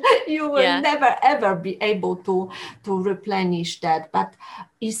 Yeah. You will never ever be able to replenish that. But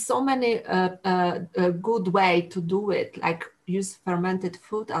is so many a good way to do it, like use fermented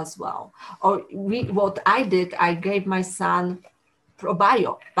food as well. Or what I did, I gave my son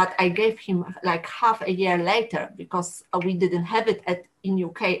ProBio, but I gave him like half a year later because we didn't have it in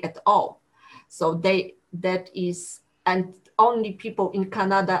UK at all. So that is, and only people in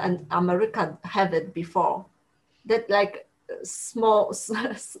Canada and America have it before. That like small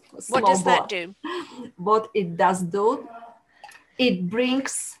What does that ball. do? What it does do, it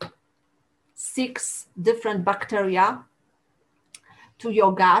brings 6 different bacteria to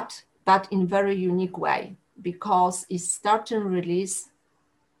your gut, but in very unique way, because it starts and release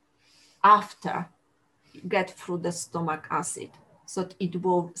after get through the stomach acid. So it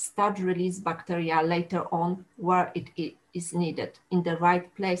will start release bacteria later on where it is needed, in the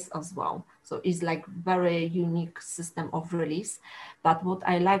right place as well. So it's like very unique system of release. But what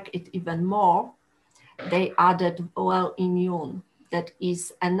I like it even more, they added well immune. That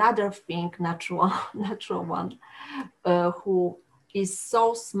is another thing, natural one, who is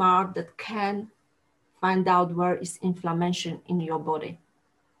so smart that can find out where is inflammation in your body.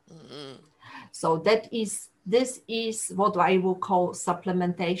 Mm-hmm. So this is what I will call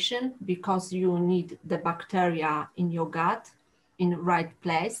supplementation, because you need the bacteria in your gut in right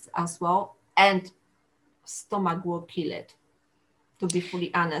place as well, and stomach will kill it. To be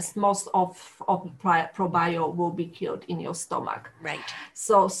fully honest, most of ProBio will be killed in your stomach. Right.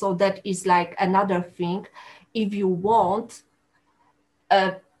 So that is like another thing. If you want,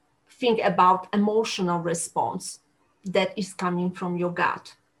 think about emotional response that is coming from your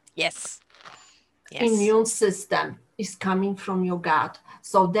gut. Yes. Immune system is coming from your gut.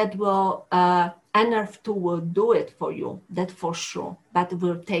 So that will, NRF2 will do it for you, that for sure, but it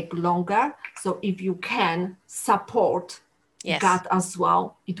will take longer. So if you can support gut as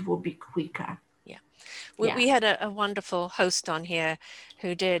well, it will be quicker. Yeah. We had a wonderful host on here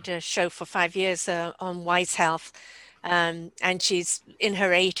who did a show for 5 years on Wise Health. And she's in her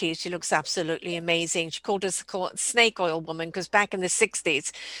 80s. She looks absolutely amazing. She called us the snake oil woman, because back in the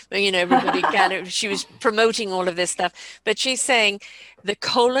 60s, everybody she was promoting all of this stuff. But she's saying the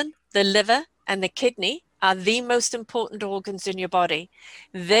colon, the liver, and the kidney are the most important organs in your body.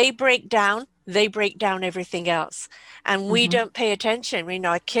 They break down everything else. And we don't pay attention.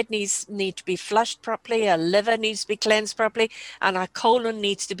 Our kidneys need to be flushed properly, our liver needs to be cleansed properly, and our colon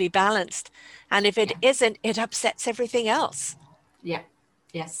needs to be balanced. And if it isn't, it upsets everything else. Yeah.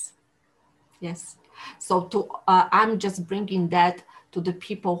 Yes. So I'm just bringing that to the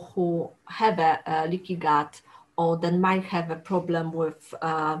people who have a leaky gut, or that might have a problem with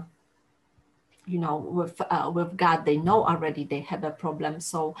with gut. They know already they have a problem.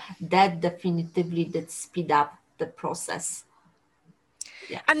 So that definitively did speed up the process.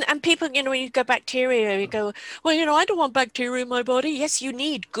 Yeah. And people, when you go bacteria, you go, well, I don't want bacteria in my body. Yes, you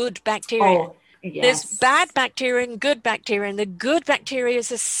need good bacteria. Oh, yes. There's bad bacteria and good bacteria, and the good bacteria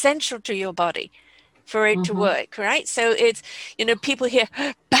is essential to your body for it to work, right? So it's, people hear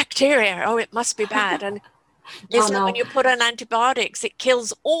bacteria, oh, it must be bad. And when you put on antibiotics, it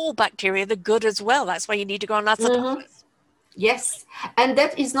kills all bacteria, the good as well. That's why you need to go on lots of doctors. Yes, and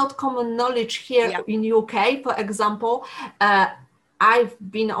that is not common knowledge here in UK, for example. I've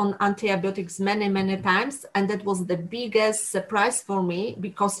been on antibiotics many times, and that was the biggest surprise for me,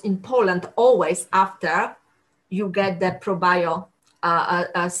 because in Poland, always after you get the ProBio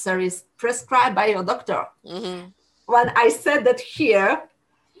series prescribed by your doctor. When I said that here,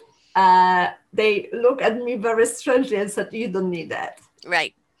 they look at me very strangely and said, you don't need that.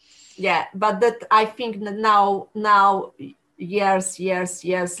 Right. Yeah, but that I think now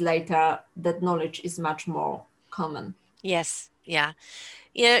years later, that knowledge is much more common. Yes. Yeah.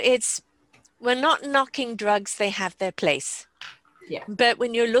 We're not knocking drugs. They have their place. Yeah. But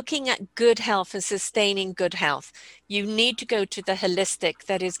when you're looking at good health and sustaining good health, you need to go to the holistic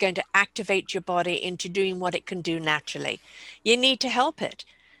that is going to activate your body into doing what it can do naturally. You need to help it.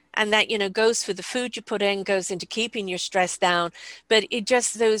 And that, goes for the food you put in, goes into keeping your stress down, but it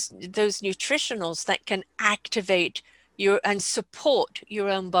just those nutritionals that can activate and support your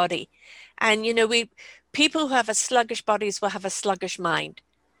own body. And, people who have a sluggish bodies will have a sluggish mind,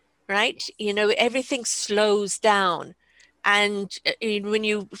 right? Everything slows down. And when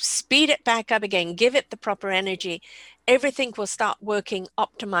you speed it back up again, give it the proper energy, everything will start working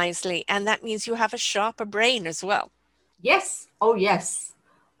optimizedly. And that means you have a sharper brain as well. Yes. Oh, yes.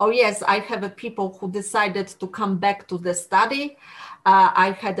 I have people who decided to come back to the study.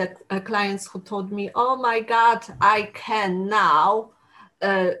 I had clients who told me, oh my God, I can now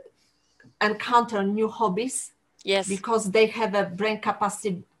encounter new hobbies Yes. because they have a brain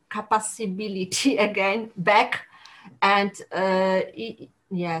capacity again back. And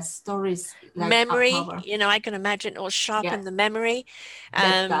stories like a Memory, power. I can imagine it will sharpen Yeah, the memory,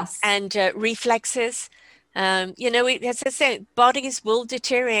 that does. and reflexes. As I say, bodies will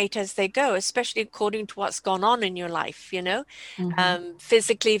deteriorate as they go, especially according to what's gone on in your life,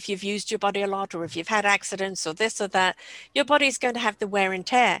 physically, if you've used your body a lot, or if you've had accidents or this or that, your body's going to have the wear and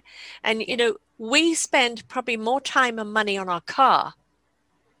tear. And, we spend probably more time and money on our car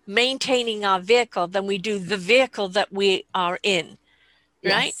maintaining our vehicle than we do the vehicle that we are in.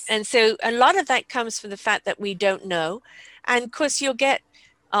 Right. Yes. And so a lot of that comes from the fact that we don't know. And of course, you'll get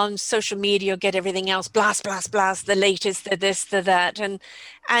on social media, you'll get everything else, blast, blast, blast, the latest, the this, the that.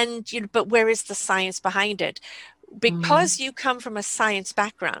 But where is the science behind it? Because you come from a science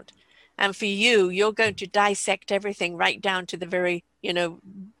background, and for you, you're going to dissect everything right down to the very,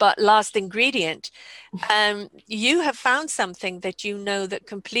 but last ingredient. You have found something that that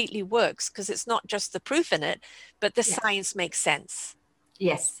completely works, because it's not just the proof in it, but the science makes sense.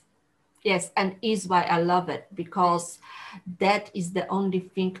 Yes. Yes, and is why I love it, because that is the only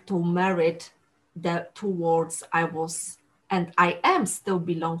thing to merit the two words I was and I am still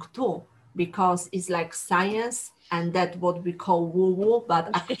belong to, because it's like science and that what we call woo-woo, but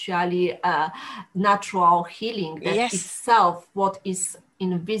actually natural healing that itself what is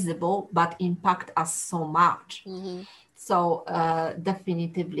invisible but impact us so much. So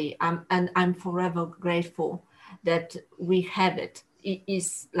definitively, I'm forever grateful that we have it. It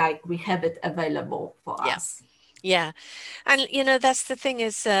is like we have it available for us. Yeah. And, that's the thing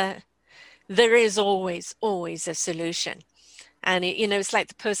is, there is always a solution. And, it's like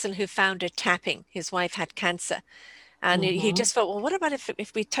the person who founded tapping. His wife had cancer. And he just thought, well, what about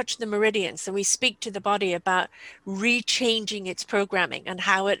if we touch the meridians and we speak to the body about rechanging its programming and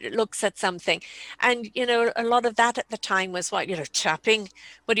how it looks at something? And, a lot of that at the time was what, tapping?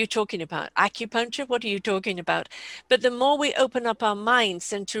 What are you talking about? Acupuncture? What are you talking about? But the more we open up our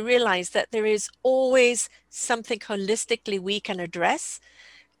minds and to realize that there is always something holistically we can address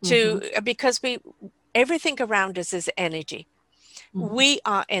because everything around us is energy. We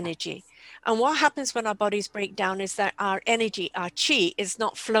are energy. And what happens when our bodies break down is that our energy, our chi, is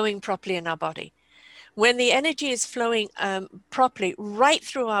not flowing properly in our body. When the energy is flowing properly right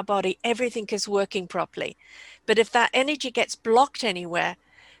through our body, everything is working properly. But if that energy gets blocked anywhere,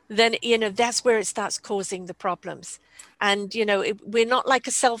 then, that's where it starts causing the problems. And, we're not like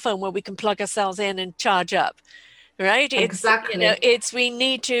a cell phone where we can plug ourselves in and charge up. Right? Exactly. We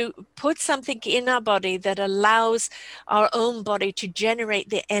need to put something in our body that allows our own body to generate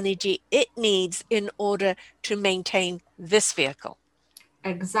the energy it needs in order to maintain this vehicle.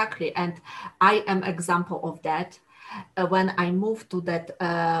 Exactly. And I am example of that. When I moved to that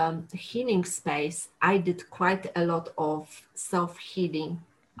healing space, I did quite a lot of self-healing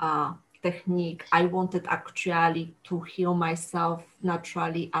technique. I wanted actually to heal myself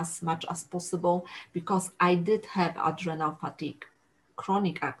naturally as much as possible, because I did have adrenal fatigue,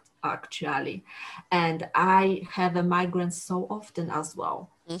 chronic actually, and I have a migraine so often as well.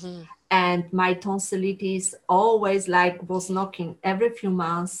 And my tonsillitis always was knocking every few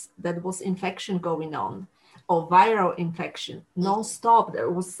months. That was infection going on, or viral infection non-stop. There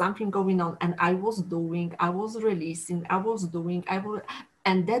was something going on, and I was releasing,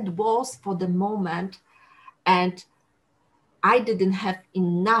 and that was for the moment. And I didn't have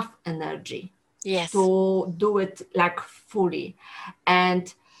enough energy to do it fully.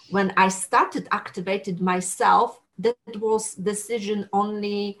 And when I started activated myself, that was decision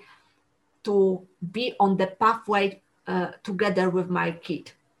only to be on the pathway together with my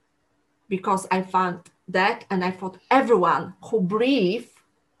kid, because I found that, and I thought everyone who breathe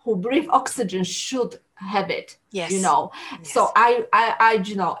oxygen should have it. So I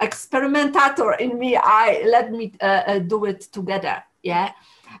experimentator in me, I let me do it together.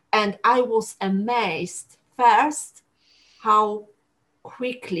 And I was amazed first how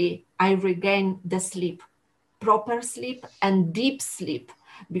quickly I regained the sleep, proper sleep and deep sleep,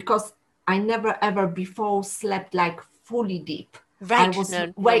 because I never ever before slept fully deep. Right. I was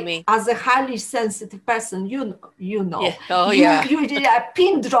as a highly sensitive person, you know. Yeah. Oh, yeah. You did a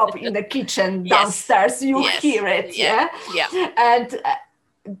pin drop in the kitchen downstairs, you hear it. And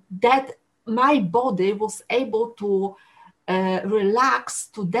that my body was able to relax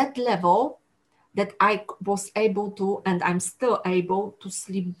to that level, that I was able to, and I'm still able to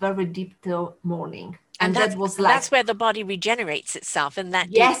sleep very deep till morning. And that was that's where the body regenerates itself, in that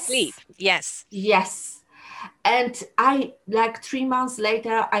deep sleep. Yes. And I 3 months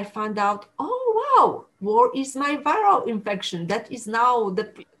later, I found out, oh wow, where is my viral infection? That is now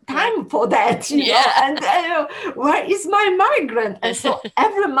the time for that, you know, and where is my migraine? And so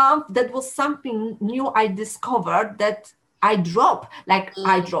every month that was something new I discovered that I dropped,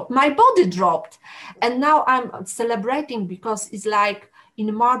 my body dropped. And now I'm celebrating because it's like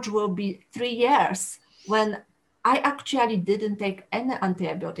in March will be 3 years when I actually didn't take any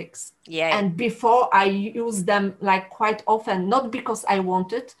antibiotics. Yeah. And before I used them like quite often, not because I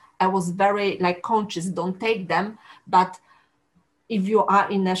wanted, I was very like conscious, don't take them, but if you are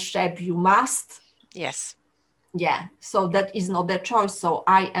in a shape, you must. Yes. Yeah. So that is not a choice. So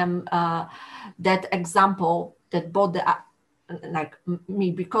I am that example, that body, like me,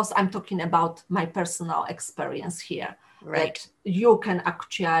 because I'm talking about my personal experience here. Right. That you can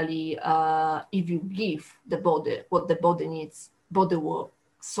actually, if you give the body what the body needs, body will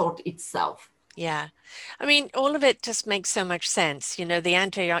sort itself. Yeah. I mean, all of it just makes so much sense. You know, the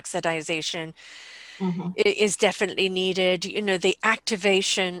antioxidization is definitely needed. You know, the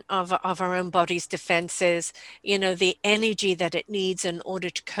activation of our own body's defenses, you know, the energy that it needs in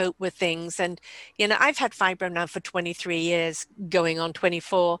order to cope with things. And, you know, I've had fibro now for 23 years, going on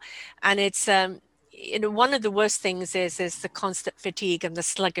 24. And it's, you know, one of the worst things is the constant fatigue and the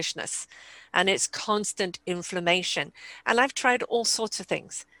sluggishness, and it's constant inflammation. And I've tried all sorts of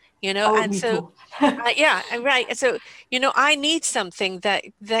things, you know, and Me so too. yeah, right. So, you know, I need something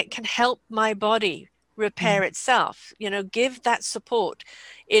that can help my body repair itself, you know, give that support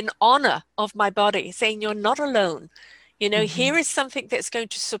in honor of my body, saying you're not alone. You know, here is something that's going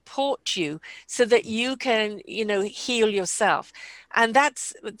to support you so that you can, you know, heal yourself. And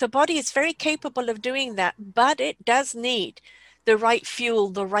that's, the body is very capable of doing that, but it does need the right fuel,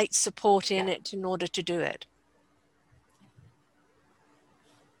 the right support in it in order to do it.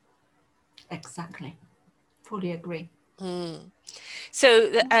 Exactly. Fully agree.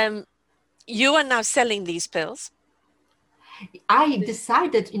 So you are now selling these pills. I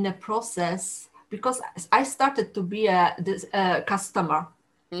decided in a process, because I started to be a customer.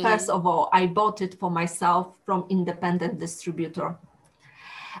 First of all, I bought it for myself from independent distributor.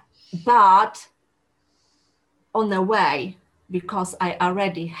 But on a way, because I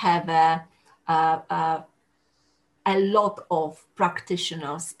already have a lot of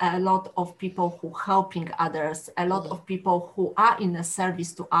practitioners, a lot of people who helping others, a lot of people who are in a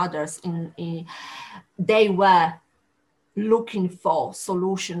service to others. They were looking for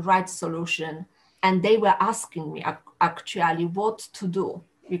right solution, and they were asking me actually what to do,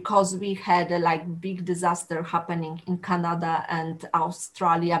 because we had a like big disaster happening in Canada and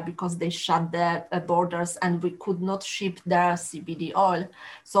Australia because they shut the borders and we could not ship their CBD oil.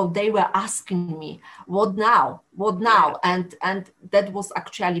 So they were asking me, what now? And that was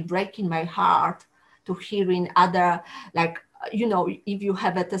actually breaking my heart to hearing other, like, you know, if you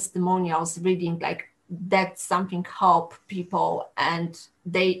have a testimonials reading like that something help people and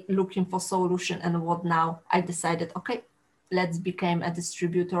they looking for solution. And what now? I decided, okay, let's become a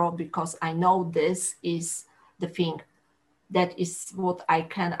distributor, because I know this is the thing. That is what I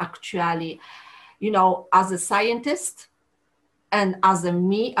can actually, you know, as a scientist and as a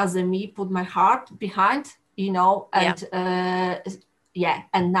me put my heart behind, you know, and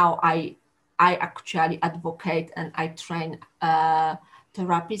and now I actually advocate and I train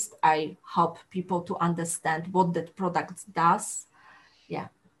therapist. I help people to understand what that product does. Yeah.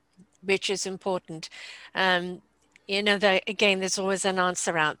 Which is important. You know, again, there's always an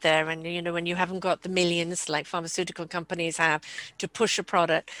answer out there. And, you know, when you haven't got the millions like pharmaceutical companies have to push a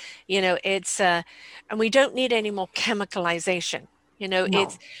product, you know, it's, and we don't need any more chemicalization. You know, No.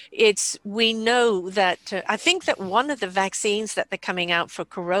 we know that, I think that one of the vaccines that they're coming out for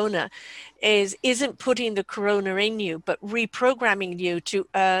corona isn't putting the corona in you, but reprogramming you to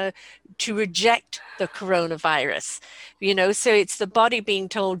reject the coronavirus, you know, so it's the body being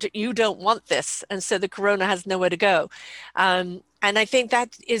told you don't want this. And so the corona has nowhere to go. And I think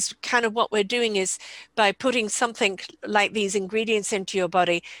that is kind of what we're doing, is by putting something like these ingredients into your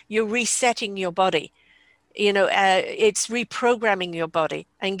body, you're resetting your body. You know, it's reprogramming your body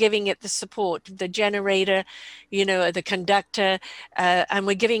and giving it the support, the generator, you know, the conductor, and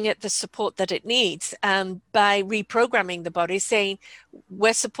we're giving it the support that it needs by reprogramming the body, saying,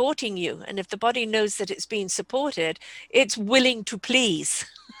 we're supporting you. And if the body knows that it's being supported, it's willing to please.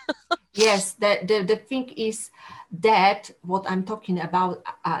 Yes, the thing is that what I'm talking about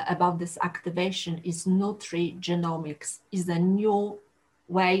this activation is nutrigenomics, is a new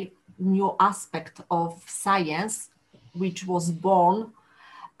way, new aspect of science, which was born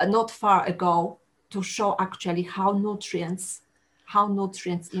not far ago to show actually how nutrients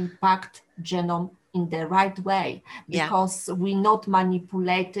impact genome in the right way, Yeah. because we not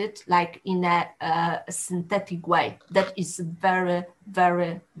manipulate it like in a synthetic way. That is very,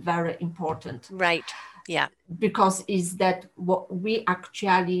 very, very important. Right. Yeah. Because is that what we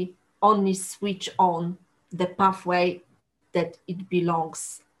actually only switch on the pathway that it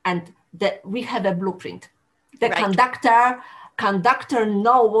belongs, and that we have a blueprint. The Right. conductor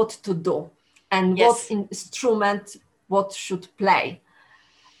know what to do and what Yes. instrument what should play.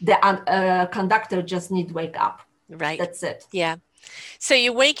 The conductor just need wake up. Right. That's it. Yeah. So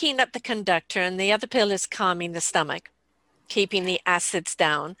you're waking up the conductor, and the other pill is calming the stomach, keeping the acids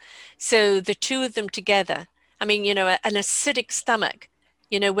down. So the two of them together, I mean, you know, an acidic stomach,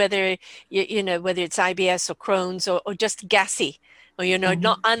 you know, whether whether it's IBS or Crohn's or just gassy, or, you know,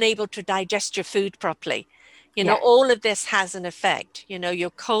 not unable to digest your food properly. You know, Yeah. all of this has an effect. You know,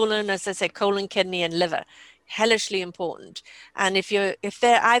 your colon, as I said, colon, kidney, and liver, hellishly important. And if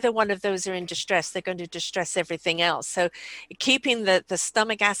they're either one of those are in distress, they're going to distress everything else. So keeping the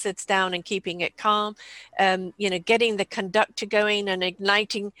stomach acids down and keeping it calm, you know, getting the conductor going and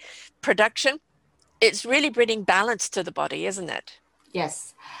igniting production, it's really bringing balance to the body, isn't it?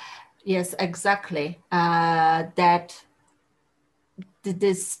 Yes. Yes, exactly. That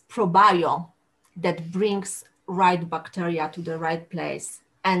this probio that brings right bacteria to the right place,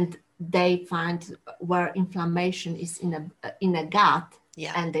 and they find where inflammation is in a gut.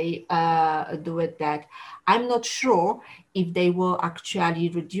 Yeah. And they do it that. I'm not sure if they will actually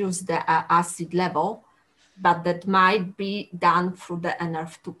reduce the acid level, but that might be done through the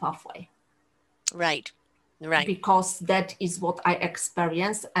NRF2 pathway. Right. Right. Because that is what I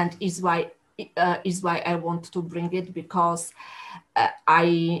experience, and is why I want to bring it, because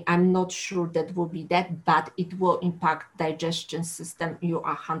I'm not sure that will be that, but it will impact digestion system. You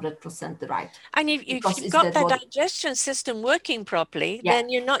are 100% right. And if you've got the digestion system working properly, Yeah. then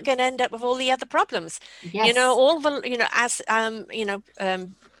you're not going to end up with all the other problems. Yes. You know, all the, you know, as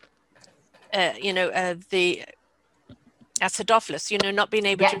the acidophilus, you know, not being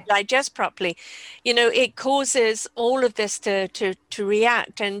able to digest properly, you know, it causes all of this to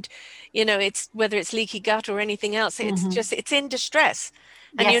react. And, you know, it's whether it's leaky gut or anything else, it's just, it's in distress,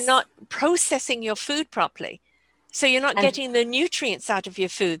 and you're not processing your food properly. So you're not getting the nutrients out of your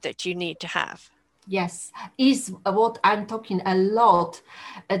food that you need to have. Yes, is what I'm talking a lot,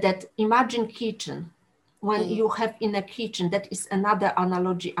 that imagine kitchen. When you have in a kitchen, that is another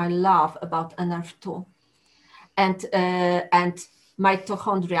analogy I love about NRF2. And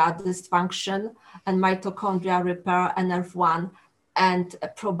mitochondria dysfunction and mitochondria repair, NRF1 and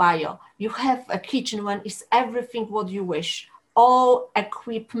probio. You have a kitchen when it's everything what you wish, all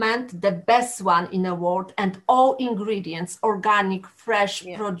equipment, the best one in the world, and all ingredients, organic, fresh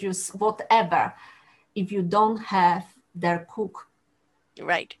produce, whatever. If you don't have their cook,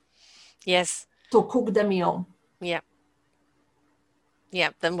 right? Yes, to cook the meal.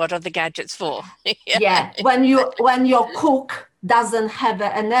 Yeah, then what are the gadgets for? Yeah, when your cook doesn't have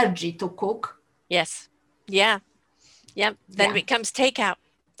the energy to cook. Yes. Yeah. Then it becomes takeout.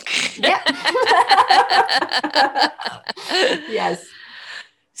 Yeah. Yes.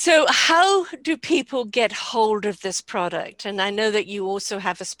 So how do people get hold of this product? And I know that you also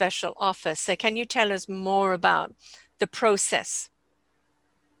have a special offer. So can you tell us more about the process?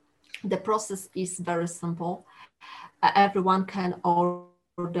 The process is very simple. Everyone can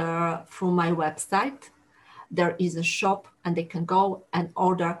order through my website. There is a shop, and they can go and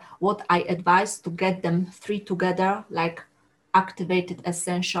order. What I advise to get them 3 together, like activated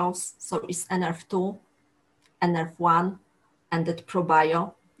essentials. So it's NRF2, NRF1, and that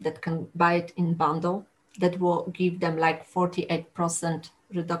probio, that can buy it in bundle. That will give them like 48%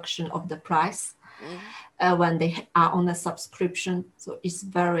 reduction of the price when they are on a subscription. So it's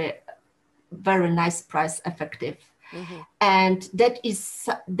very, very nice price effective. And that is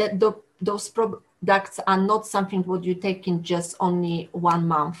that those products are not something what you take in just only 1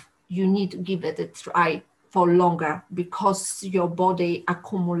 month. You need to give it a try for longer, because your body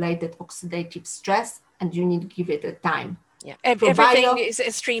accumulated oxidative stress, and you need to give it a time. Yeah, everything is a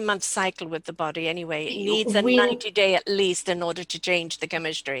 3-month cycle with the body anyway. It needs a 90-day at least in order to change the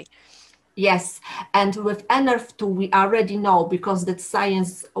chemistry. Yes, and with NRF2, we already know, because that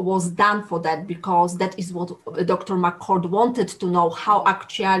science was done for that, because that is what Dr. McCord wanted to know, how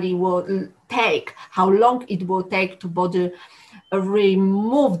actually will take, how long it will take to body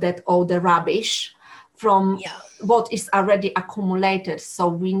remove that all the rubbish from what is already accumulated. So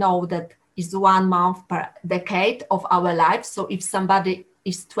we know that is 1 month per decade of our life. So if somebody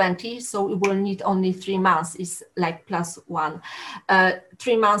is 20, so it will need only 3 months, is like +1.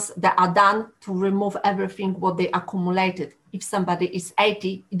 3 months that are done to remove everything what they accumulated. If somebody is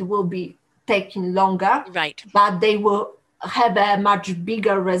 80, it will be taking longer, Right. but they will have a much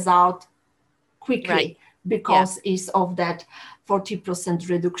bigger result quickly, Right. because it's of that 40%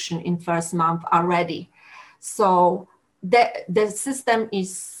 reduction in first month already. So the system is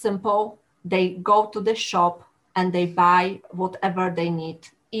simple. They go to the shop and they buy whatever they need.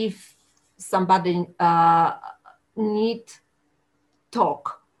 If somebody need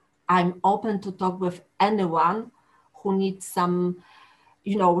talk, I'm open to talk with anyone who needs some,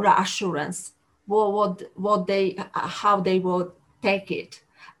 reassurance. What they, how they will take it.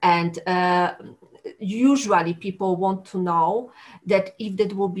 And usually people want to know that if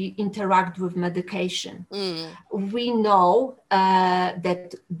that will be interact with medication. We know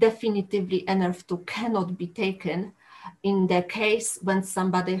that definitively NRF2 cannot be taken in the case when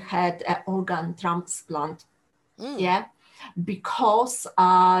somebody had an organ transplant. Yeah, because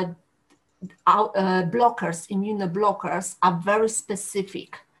blockers, immunoblockers, are very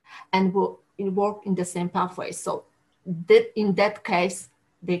specific and will work in the same pathway. So in that case,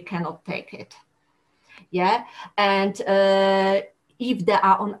 they cannot take it. Yeah, and if they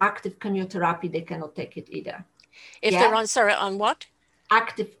are on active chemotherapy, they cannot take it either. If they're on, sorry, on what?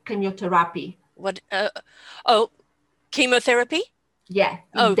 Active chemotherapy. What? Chemotherapy? Yeah,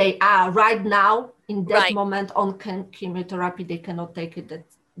 if they are right now in that moment on chemotherapy, they cannot take it.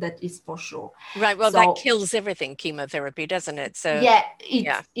 That is for sure. Right. Well, that kills everything, chemotherapy, doesn't it? So yeah,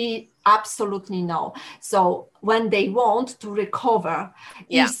 it absolutely no. So when they want to recover,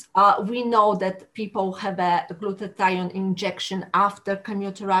 we know that people have a glutathione injection after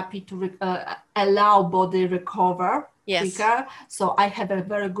chemotherapy to allow body recover quicker. So I have a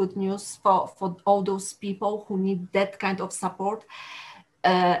very good news for all those people who need that kind of support.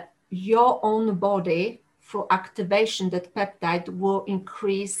 Your own body, through activation, that peptide will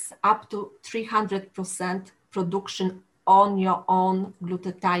increase up to 300% production on your own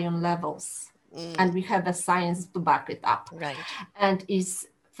glutathione levels. And we have a science to back it up. Right. And it's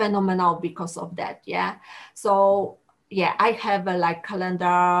phenomenal because of that. Yeah. So yeah, I have a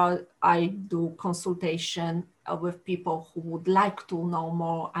calendar. I do consultation with people who would like to know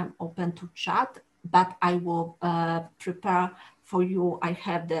more. I'm open to chat, but I will prepare for you. I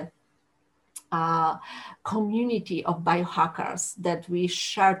have the community of biohackers that we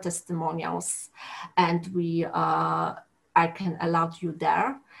share testimonials, and I can allow you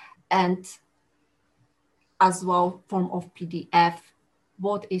there, and as well form of PDF.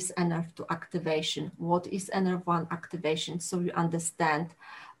 What is NRF2 activation? What is NRF1 activation? So you understand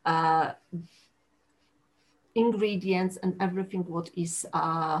ingredients and everything what is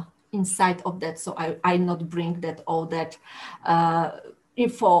inside of that. So I not bring that all that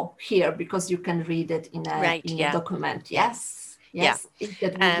info here, because you can read it in a document. Yes.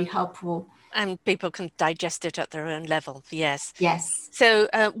 That will be helpful. And people can digest it at their own level. Yes. So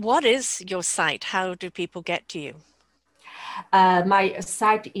what is your site? How do people get to you? My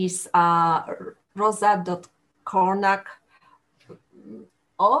site is rosa.kornak.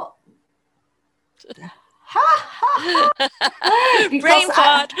 Brain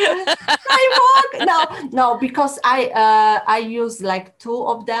fart. No, because I use two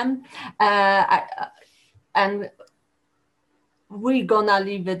of them, and we're gonna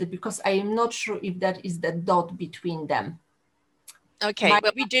leave it because I am not sure if that is the dot between them. Okay,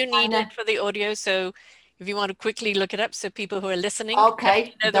 but we do need it for the audio, so if you want to quickly look it up so people who are listening know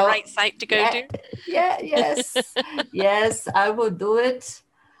the right site to go to. Yes, I will do it.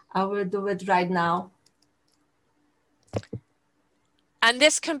 I will do it right now. And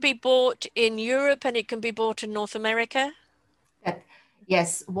this can be bought in Europe and it can be bought in North America?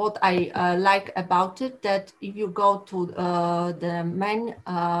 Yes, what I like about it, that if you go to the main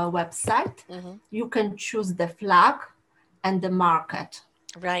website, you can choose the flag and the market.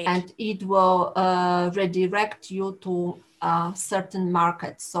 Right. And it will redirect you to certain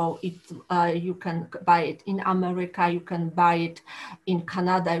markets. So you can buy it in America, you can buy it in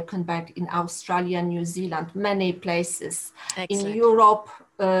Canada, you can buy it in Australia, New Zealand, many places. Excellent. In Europe,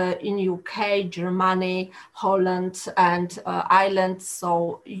 in UK, Germany, Holland, and Ireland.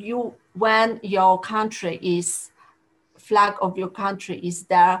 So when your country flag of your country is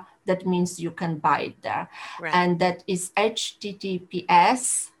there, that means you can buy it there. Right. And that is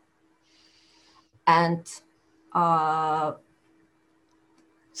HTTPS and //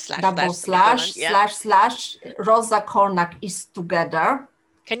 Rosa Kornak is together.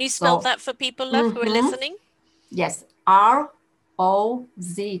 Can you spell that for people, love, who are listening? Yes,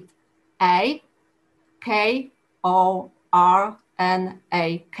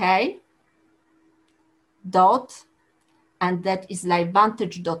 ROZAKORNAK dot, and that is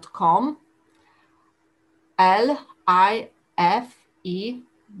livevantage.com, LIFEVANTAGE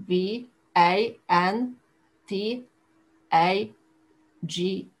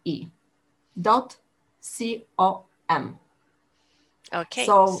rosakornag.com. Okay.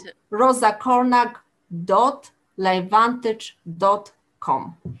 So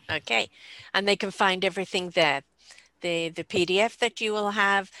rosakornag.levantage.com. Okay. And they can find everything there. The PDF that you will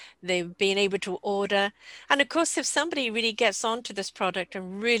have, they've been able to order. And of course, if somebody really gets onto this product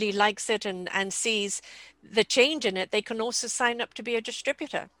and really likes it and sees the change in it, they can also sign up to be a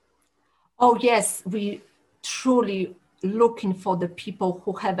distributor. Oh, yes, we truly looking for the people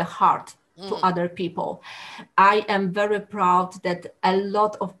who have a heart to other people. I am very proud that a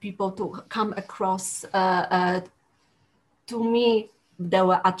lot of people to come across to me, they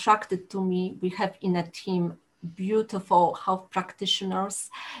were attracted to me. We have in a team beautiful health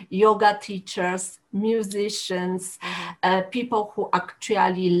practitioners, yoga teachers, musicians, people who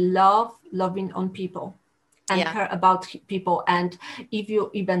actually loving on people and care about people. And if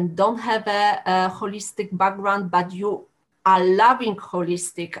you even don't have a holistic background, but you are loving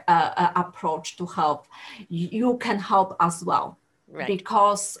holistic approach to health, you can help as well. Right.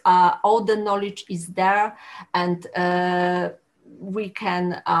 Because all the knowledge is there, and we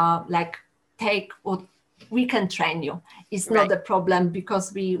can take what we can train you. It's not a problem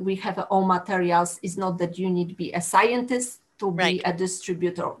because we have all materials. It's not that you need to be a scientist to be a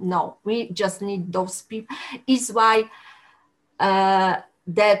distributor. No, we just need those people. It's why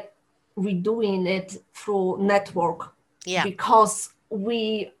that we're doing it through network, because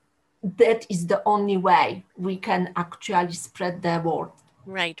that is the only way we can actually spread the word.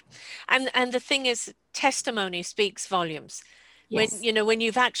 Right. And the thing is, testimony speaks volumes. Yes. When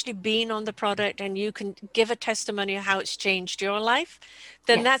you've actually been on the product and you can give a testimony of how it's changed your life,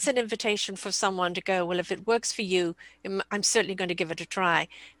 then that's an invitation for someone to go, well, if it works for you, I'm certainly going to give it a try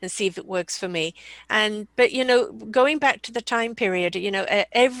and see if it works for me. But going back to the time period,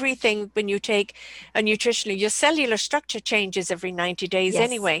 everything, when you take a nutritional, your cellular structure changes every 90 days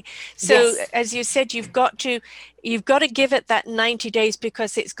anyway. So as you said, you've got to give it that 90 days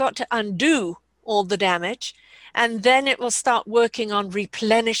because it's got to undo all the damage. And then it will start working on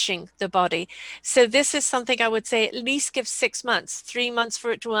replenishing the body. So this is something I would say at least give 6 months, 3 months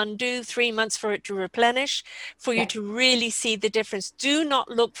for it to undo, 3 months for it to replenish, for you to really see the difference. Do not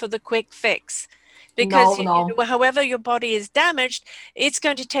look for the quick fix, because however your body is damaged, it's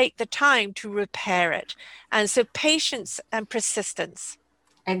going to take the time to repair it. And so patience and persistence.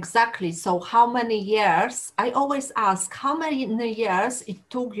 Exactly. So how many years, I always ask, how many years it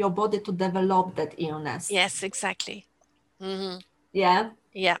took your body to develop that illness? Yes, exactly. Mm-hmm. Yeah.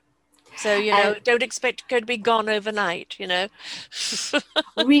 Yeah. So, don't expect it to be gone overnight,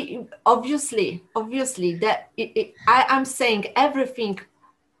 We obviously that I'm saying everything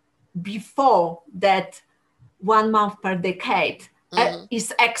before that 1 month per decade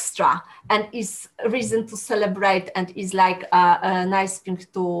is extra and is a reason to celebrate and is like a nice thing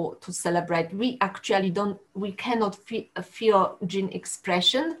to celebrate. We actually we cannot feel gene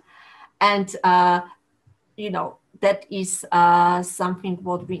expression, and that is something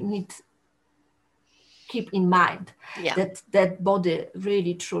what we need keep in mind, that body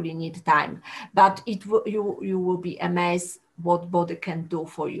really truly need time, but you will be amazed what body can do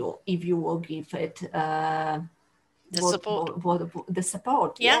for you if you will give it the support. The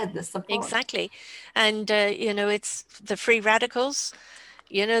support. Exactly. And it's the free radicals,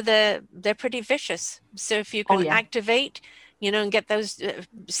 they're pretty vicious. So if you can activate, and get those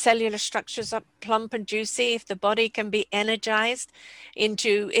cellular structures up plump and juicy, if the body can be energized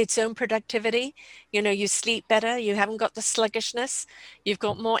into its own productivity, you sleep better, you haven't got the sluggishness, you've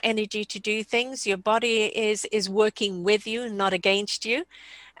got more energy to do things, your body is working with you, not against you.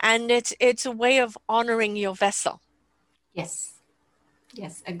 And it's a way of honoring your vessel. Yes,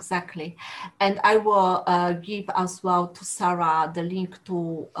 exactly. And I will give as well to Sarah the link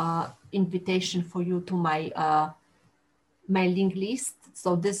to invitation for you to my mailing list.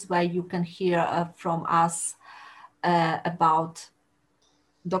 So this way you can hear from us about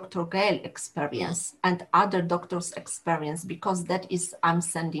Dr. Gail experience and other doctors' experience, because I'm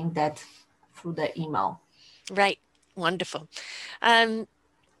sending that through the email. Right. Wonderful.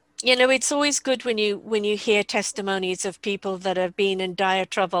 It's always good when you hear testimonies of people that have been in dire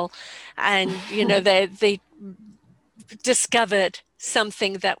trouble and, they discovered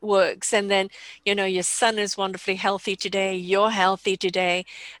something that works. And then, your son is wonderfully healthy today, you're healthy today.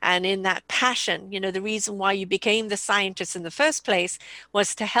 And in that passion, the reason why you became the scientist in the first place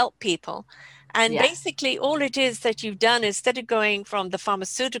was to help people. And basically all it is that you've done, instead of going from the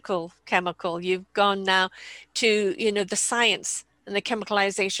pharmaceutical chemical, you've gone now to, the science and the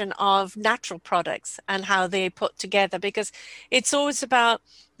chemicalization of natural products and how they put together, because it's always about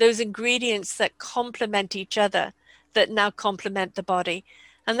those ingredients that complement each other, that now complement the body.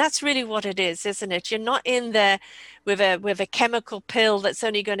 And that's really what it is, isn't it? You're not in there with a chemical pill that's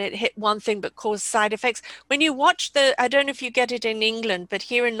only going to hit one thing but cause side effects. When you watch I don't know if you get it in England, but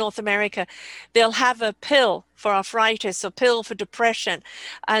here in North America, they'll have a pill for arthritis, a pill for depression,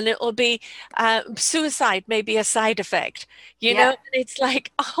 and it will be suicide may be a side effect. You know, Yeah. and it's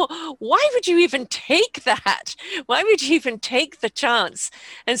like, oh, why would you even take that? Why would you even take the chance?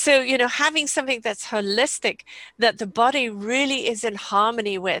 And so, you know, having something that's holistic, that the body really is in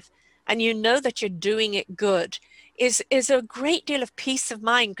harmony with, and you know that you're doing it good, is a great deal of peace of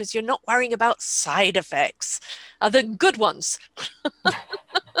mind, because you're not worrying about side effects, the good ones.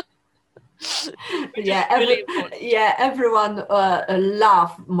 Which is really important. Everyone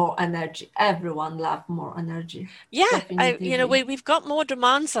love more energy. Everyone love more energy. Yeah, you know, Definitively. we've got more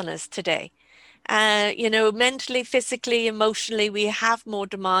demands on us today. You know, mentally, physically, emotionally, we have more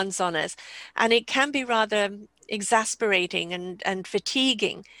demands on us, and it can be rather exasperating and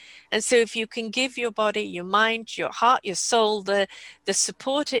fatiguing. And so if you can give your body, your mind, your heart, your soul, the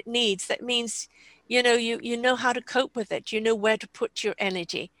support it needs, that means, you know, you know how to cope with it. You know where to put your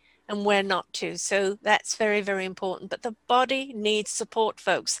energy and where not to. So that's very, very important. But the body needs support,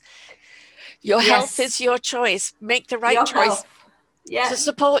 folks. Your health is Yes, your choice. Make the right your choice health. Yeah, to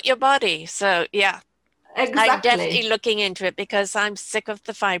support your body. So yeah, I'm exactly. definitely looking into it, because I'm sick of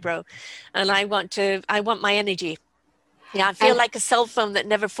the fibro, and I want my energy. Yeah, I feel And like a cell phone that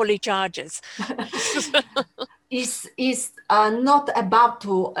never fully charges. is not about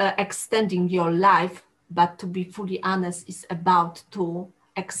to extending your life, but to be fully honest, is about to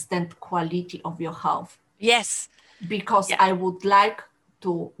extend quality of your health. Yes. Because Yeah. I would like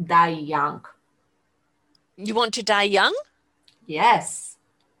to die young. You want to die young? Yes.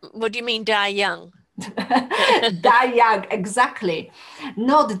 What do you mean die young? Die young, exactly.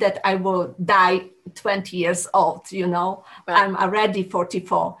 Not that I will die 20 years old, you know. Right. I'm already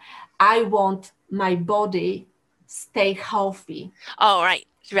 44. I want my body stay healthy. Oh, right.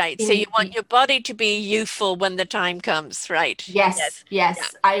 Right. So you In want your body to be youthful when the time comes, right? Yes, Yes. Yeah.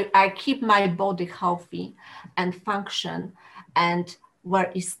 yes. I keep my body healthy and function, and where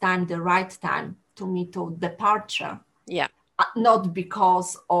is time, the right time to me to departure, Yeah. not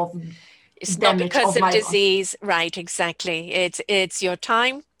because of It's not damage because of of my. disease, right? Exactly. It's your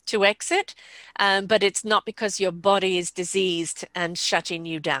time to exit, but it's not because your body is diseased and shutting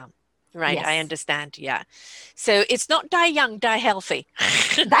you down. Right, I Yes. understand. Yeah. So it's not die young, die healthy.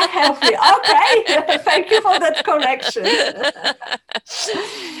 Die healthy. Okay. Thank you for that correction.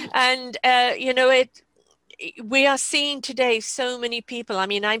 And you know, we are seeing today so many people. I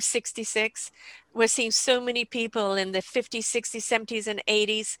mean, I'm 66. We're seeing so many people in the 50s, 60s, 70s, and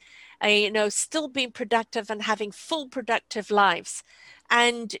 80s, you know, still being productive and having full productive lives.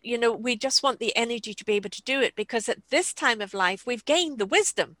 And, you know, we just want the energy to be able to do it, because at this time of life, we've gained the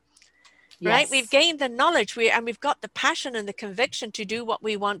wisdom, right? We've Yes. gained the knowledge, and we've got the passion and the conviction to do what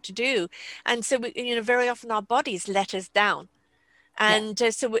we want to do. And so, you know, very often our bodies let us down. Yeah.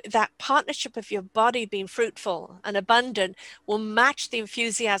 And so that partnership of your body being fruitful and abundant will match the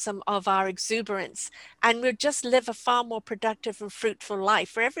enthusiasm of our exuberance. And we'll just live a far more productive and fruitful life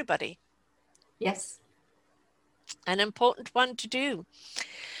for everybody. Yes. An important one to do.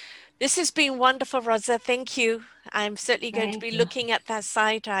 This has been wonderful, Rosa. Thank you. I'm certainly going to be Thank you. looking at that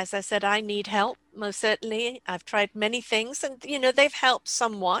site. As I said, I need help, most certainly. I've tried many things, and, you know, they've helped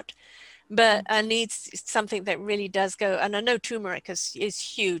somewhat. But I need something that really does go. And I know turmeric is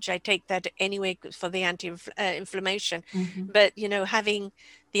huge. I take that anyway for the anti-inflammation. Mm-hmm. But, you know, having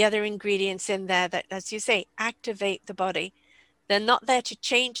the other ingredients in there that, as you say, activate the body. They're not there to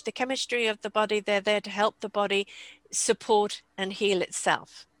change the chemistry of the body. They're there to help the body support and heal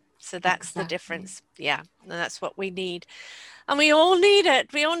itself. So that's the Exactly. difference. Yeah, and that's what we need. And we all need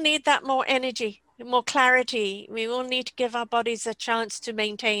it. We all need that more energy, more clarity. We all need to give our bodies a chance to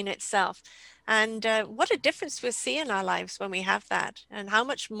maintain itself. And what a difference we see in our lives when we have that, and how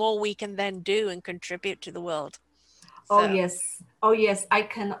much more we can then do and contribute to the world. Oh So, yes. Oh yes. I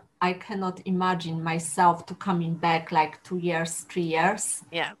cannot imagine myself to coming back like 2 years, 3 years,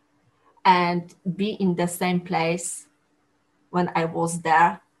 yeah, and be in the same place when I was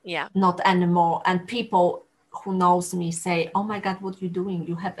there, yeah, not anymore. And people who knows me say, "Oh my God, what you doing?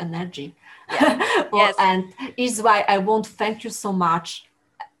 You have energy." yeah, Well, yes, and is why I want to thank you so much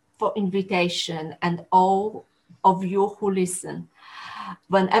for invitation, and all of you who listen.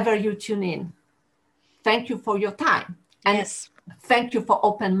 Whenever you tune in, thank you for your time. And yes. thank you for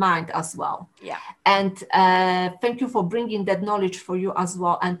open mind as well. Yeah. And thank you for bringing that knowledge for you as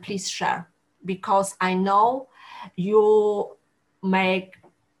well. And please share, because I know you make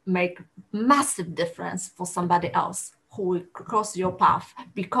massive difference for somebody else who will cross your path.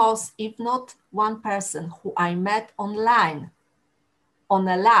 Because if not one person who I met online on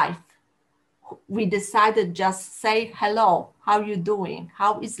a live, we decided just say hello, how you doing,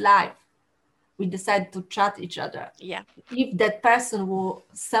 how is life, we decided to chat each other. Yeah. If that person will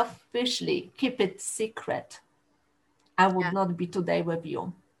selfishly keep it secret, I would Yeah. not be today with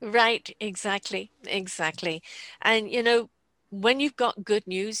you. Right. Exactly. Exactly. And, when you've got good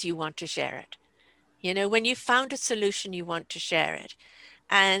news, you want to share it. When you found a solution, you want to share it.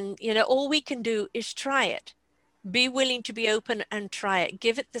 And, all we can do is try it. Be willing to be open and try it.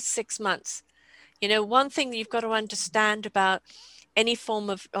 Give it the 6 months. One thing that you've got to understand about any form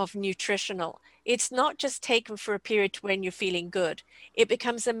of nutritional, it's not just taken for a period when you're feeling good. It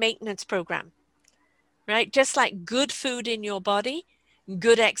becomes a maintenance program, right? Just like good food in your body,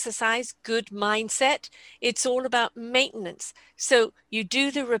 good exercise, good mindset, it's all about maintenance. So you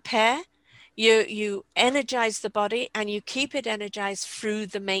do the repair, you energize the body, and you keep it energized through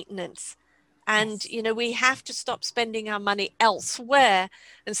the maintenance. And Yes. we have to stop spending our money elsewhere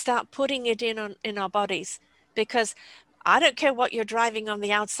and start putting it in our bodies, because I don't care what you're driving on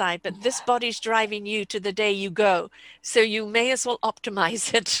the outside, but this body's driving you to the day you go. So you may as well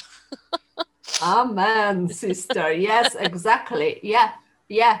optimize it. Amen, sister. Yes, exactly. Yeah,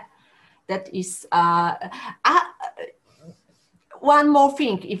 yeah. That is one more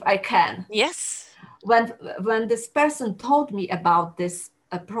thing, if I can. Yes. When this person told me about this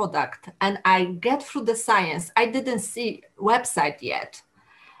product, and I get through the science, I didn't see website yet.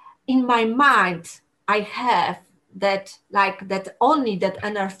 In my mind, I have that, like, that only that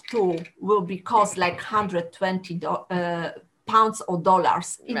NRF2 will be cost like 120 pounds or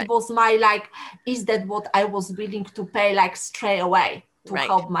dollars. It Right. was my, like, is that what I was willing to pay, like, straight away to Right.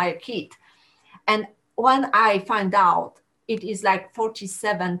 help my kid? And when I find out it is like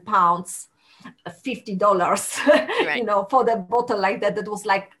 47 pounds, $50, Right. for the bottle like that, that was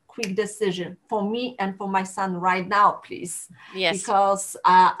like quick decision for me and for my son right now, please. Yes. Because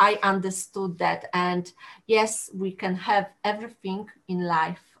I understood that. And yes, we can have everything in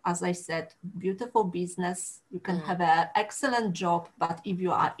life. As I said, beautiful business, you can have an excellent job, but if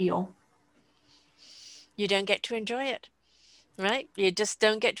you are ill, You don't get to enjoy it. Right? You just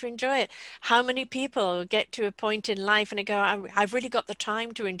don't get to enjoy it. How many people get to a point in life and they go, I've really got the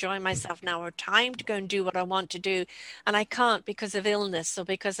time to enjoy myself now, or time to go and do what I want to do, and I can't because of illness or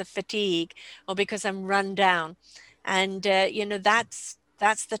because of fatigue or because I'm run down. And,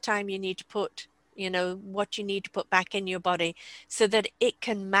 that's the time you need to put, what you need to put back in your body so that it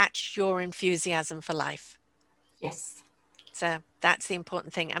can match your enthusiasm for life. yes. So that's the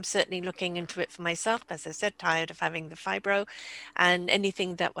important thing. I'm certainly looking into it for myself. As I said, tired of having the fibro, and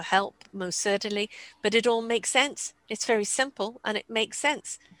anything that will help, most certainly. But it all makes sense. It's very simple and it makes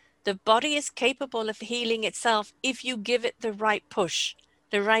sense. The body is capable of healing itself if you give it the right push,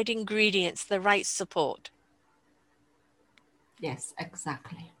 the right ingredients, the right support. Yes,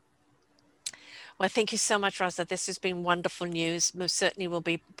 exactly. Well, thank you so much, Rosa. This has been wonderful news. Most certainly we'll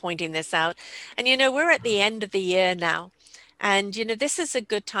be pointing this out. And, we're at the end of the year now. And, this is a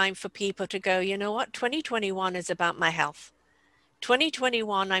good time for people to go, you know what? 2021 is about my health.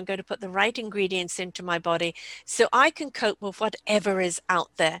 2021, I'm going to put the right ingredients into my body so I can cope with whatever is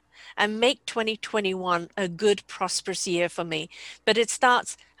out there and make 2021 a good, prosperous year for me. But it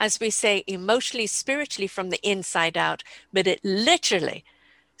starts, as we say, emotionally, spiritually from the inside out, but it literally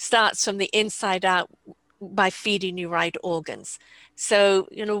starts from the inside out by feeding you right organs. So,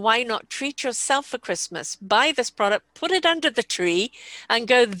 why not treat yourself for Christmas? Buy this product, put it under the tree, and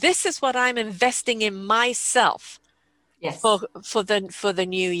go, this is what I'm investing in myself Yes. for the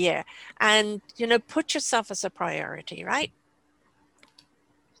new year. And, put yourself as a priority, right?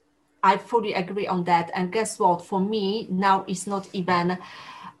 I fully agree on that. And guess what? For me, now it's not even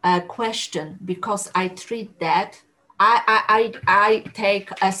a question, because I treat that. I take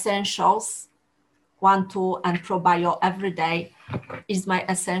essentials, 1, 2, and probio every day is my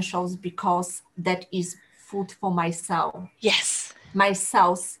essentials, because that is food for myself. Yes. My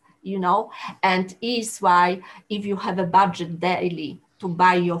cells, and is why if you have a budget daily to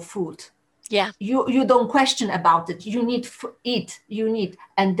buy your food, Yeah. you don't question about it. You need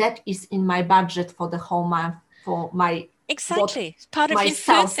and that is in my budget for the whole month for my Exactly. It's part of my your food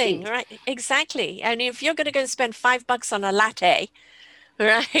cells thing, eat. right? Exactly. And if you're going to go spend $5 on a latte,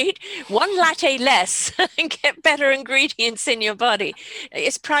 right? One latte less and get better ingredients in your body.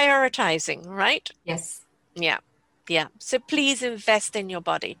 It's prioritizing, right? Yes. Yeah. Yeah. So please invest in your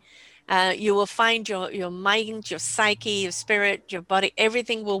body. You will find your mind, your psyche, your spirit, your body,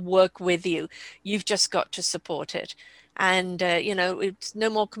 everything will work with you. You've just got to support it. And, it's no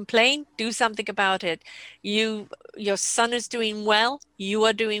more complain, do something about it. Your son is doing well. You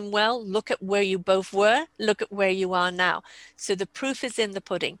are doing well. Look at where you both were. Look at where you are now. So the proof is in the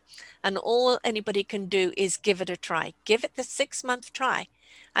pudding. And all anybody can do is give it a try. Give it the 6-month try.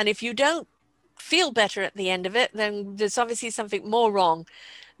 And if you don't feel better at the end of it, then there's obviously something more wrong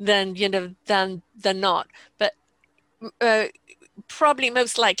than not. But probably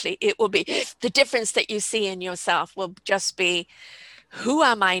most likely it will be the difference that you see in yourself will just be, who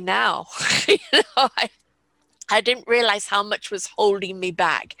am I now? I didn't realize how much was holding me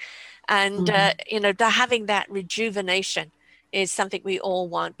back. And having that rejuvenation is something we all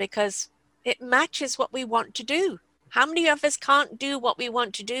want, because it matches what we want to do. How many of us can't do what we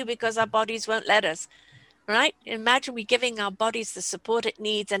want to do because our bodies won't let us? Right? Imagine we giving our bodies the support it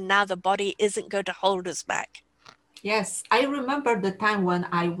needs, and now the body isn't going to hold us back. Yes, I remember the time when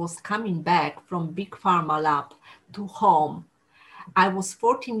I was coming back from Big Pharma lab to home. I was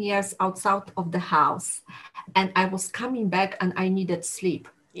 14 years outside of the house, and I was coming back and I needed sleep.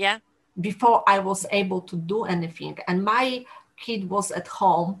 Yeah. Before I was able to do anything. And my kid was at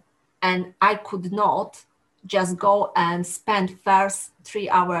home, and I could not just go and spend first 3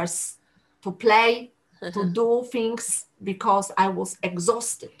 hours to play, to do things, because I was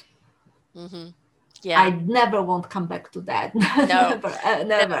exhausted. Mm-hmm. Yeah. I never won't come back to that. No.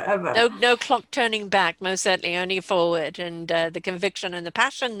 never, ever. No clock turning back, most certainly, only forward. And the conviction and the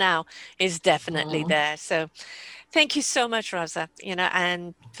passion now is definitely there. So thank you so much, Rosa,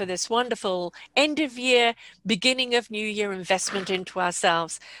 and for this wonderful end of year, beginning of new year investment into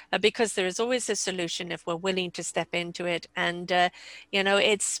ourselves, because there is always a solution if we're willing to step into it. And,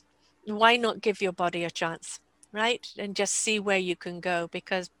 it's, why not give your body a chance, right? And just see where you can go,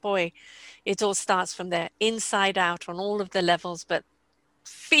 because boy, it all starts from there, inside out on all of the levels, but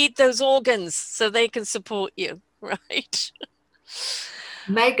feed those organs so they can support you, right?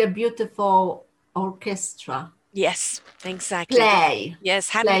 Make a beautiful orchestra. Yes, exactly. Play. Yes,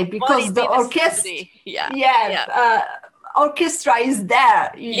 play, because the orchestra. Orchestra is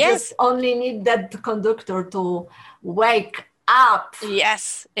there. You just only need that conductor to wake up.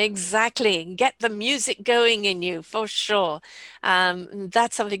 Yes, exactly. Get the music going in you, for sure.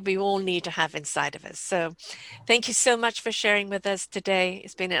 That's something we all need to have inside of us. So thank you so much for sharing with us today.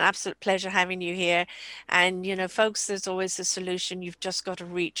 It's been an absolute pleasure having you here. And, folks, there's always a solution. You've just got to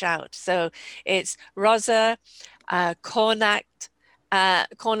reach out. So it's Rosa Kornak,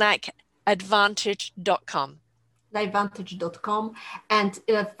 KornakAdvantage.com. Advantage.com. And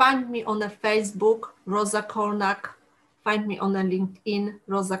find me on the Facebook, Rosa Kornak. Find me on a LinkedIn,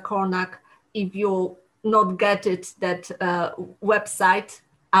 Rosa Kornak. If you not get it, that website,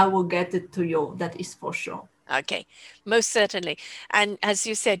 I will get it to you. That is for sure. Okay, most certainly. And as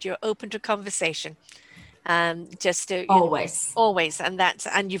you said, you're open to conversation. Just to always.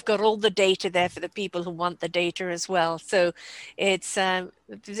 And you've got all the data there for the people who want the data as well. So it's a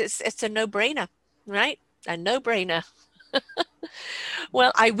no-brainer, right? A no-brainer.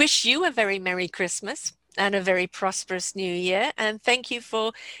 Well, I wish you a very Merry Christmas and a very prosperous new year. And thank you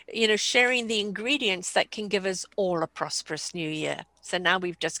for, sharing the ingredients that can give us all a prosperous new year. So now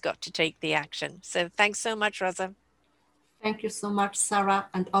we've just got to take the action. So thanks so much, Rosa. Thank you so much, Sarah,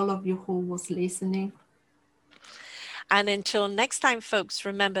 and all of you who was listening. And until next time, folks,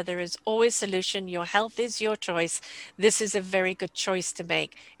 remember, there is always a solution. Your health is your choice. This is a very good choice to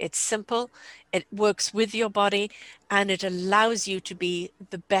make. It's simple, it works with your body, and it allows you to be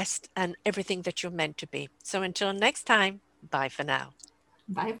the best and everything that you're meant to be. So until next time, bye for now.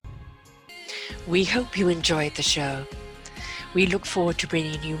 Bye. We hope you enjoyed the show. We look forward to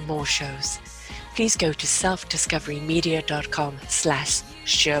bringing you more shows. Please go to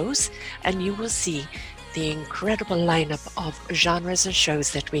selfdiscoverymedia.com/shows, and you will see the incredible lineup of genres and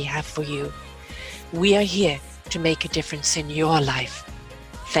shows that we have for you. We are here to make a difference in your life.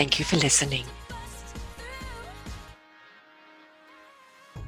 Thank you for listening.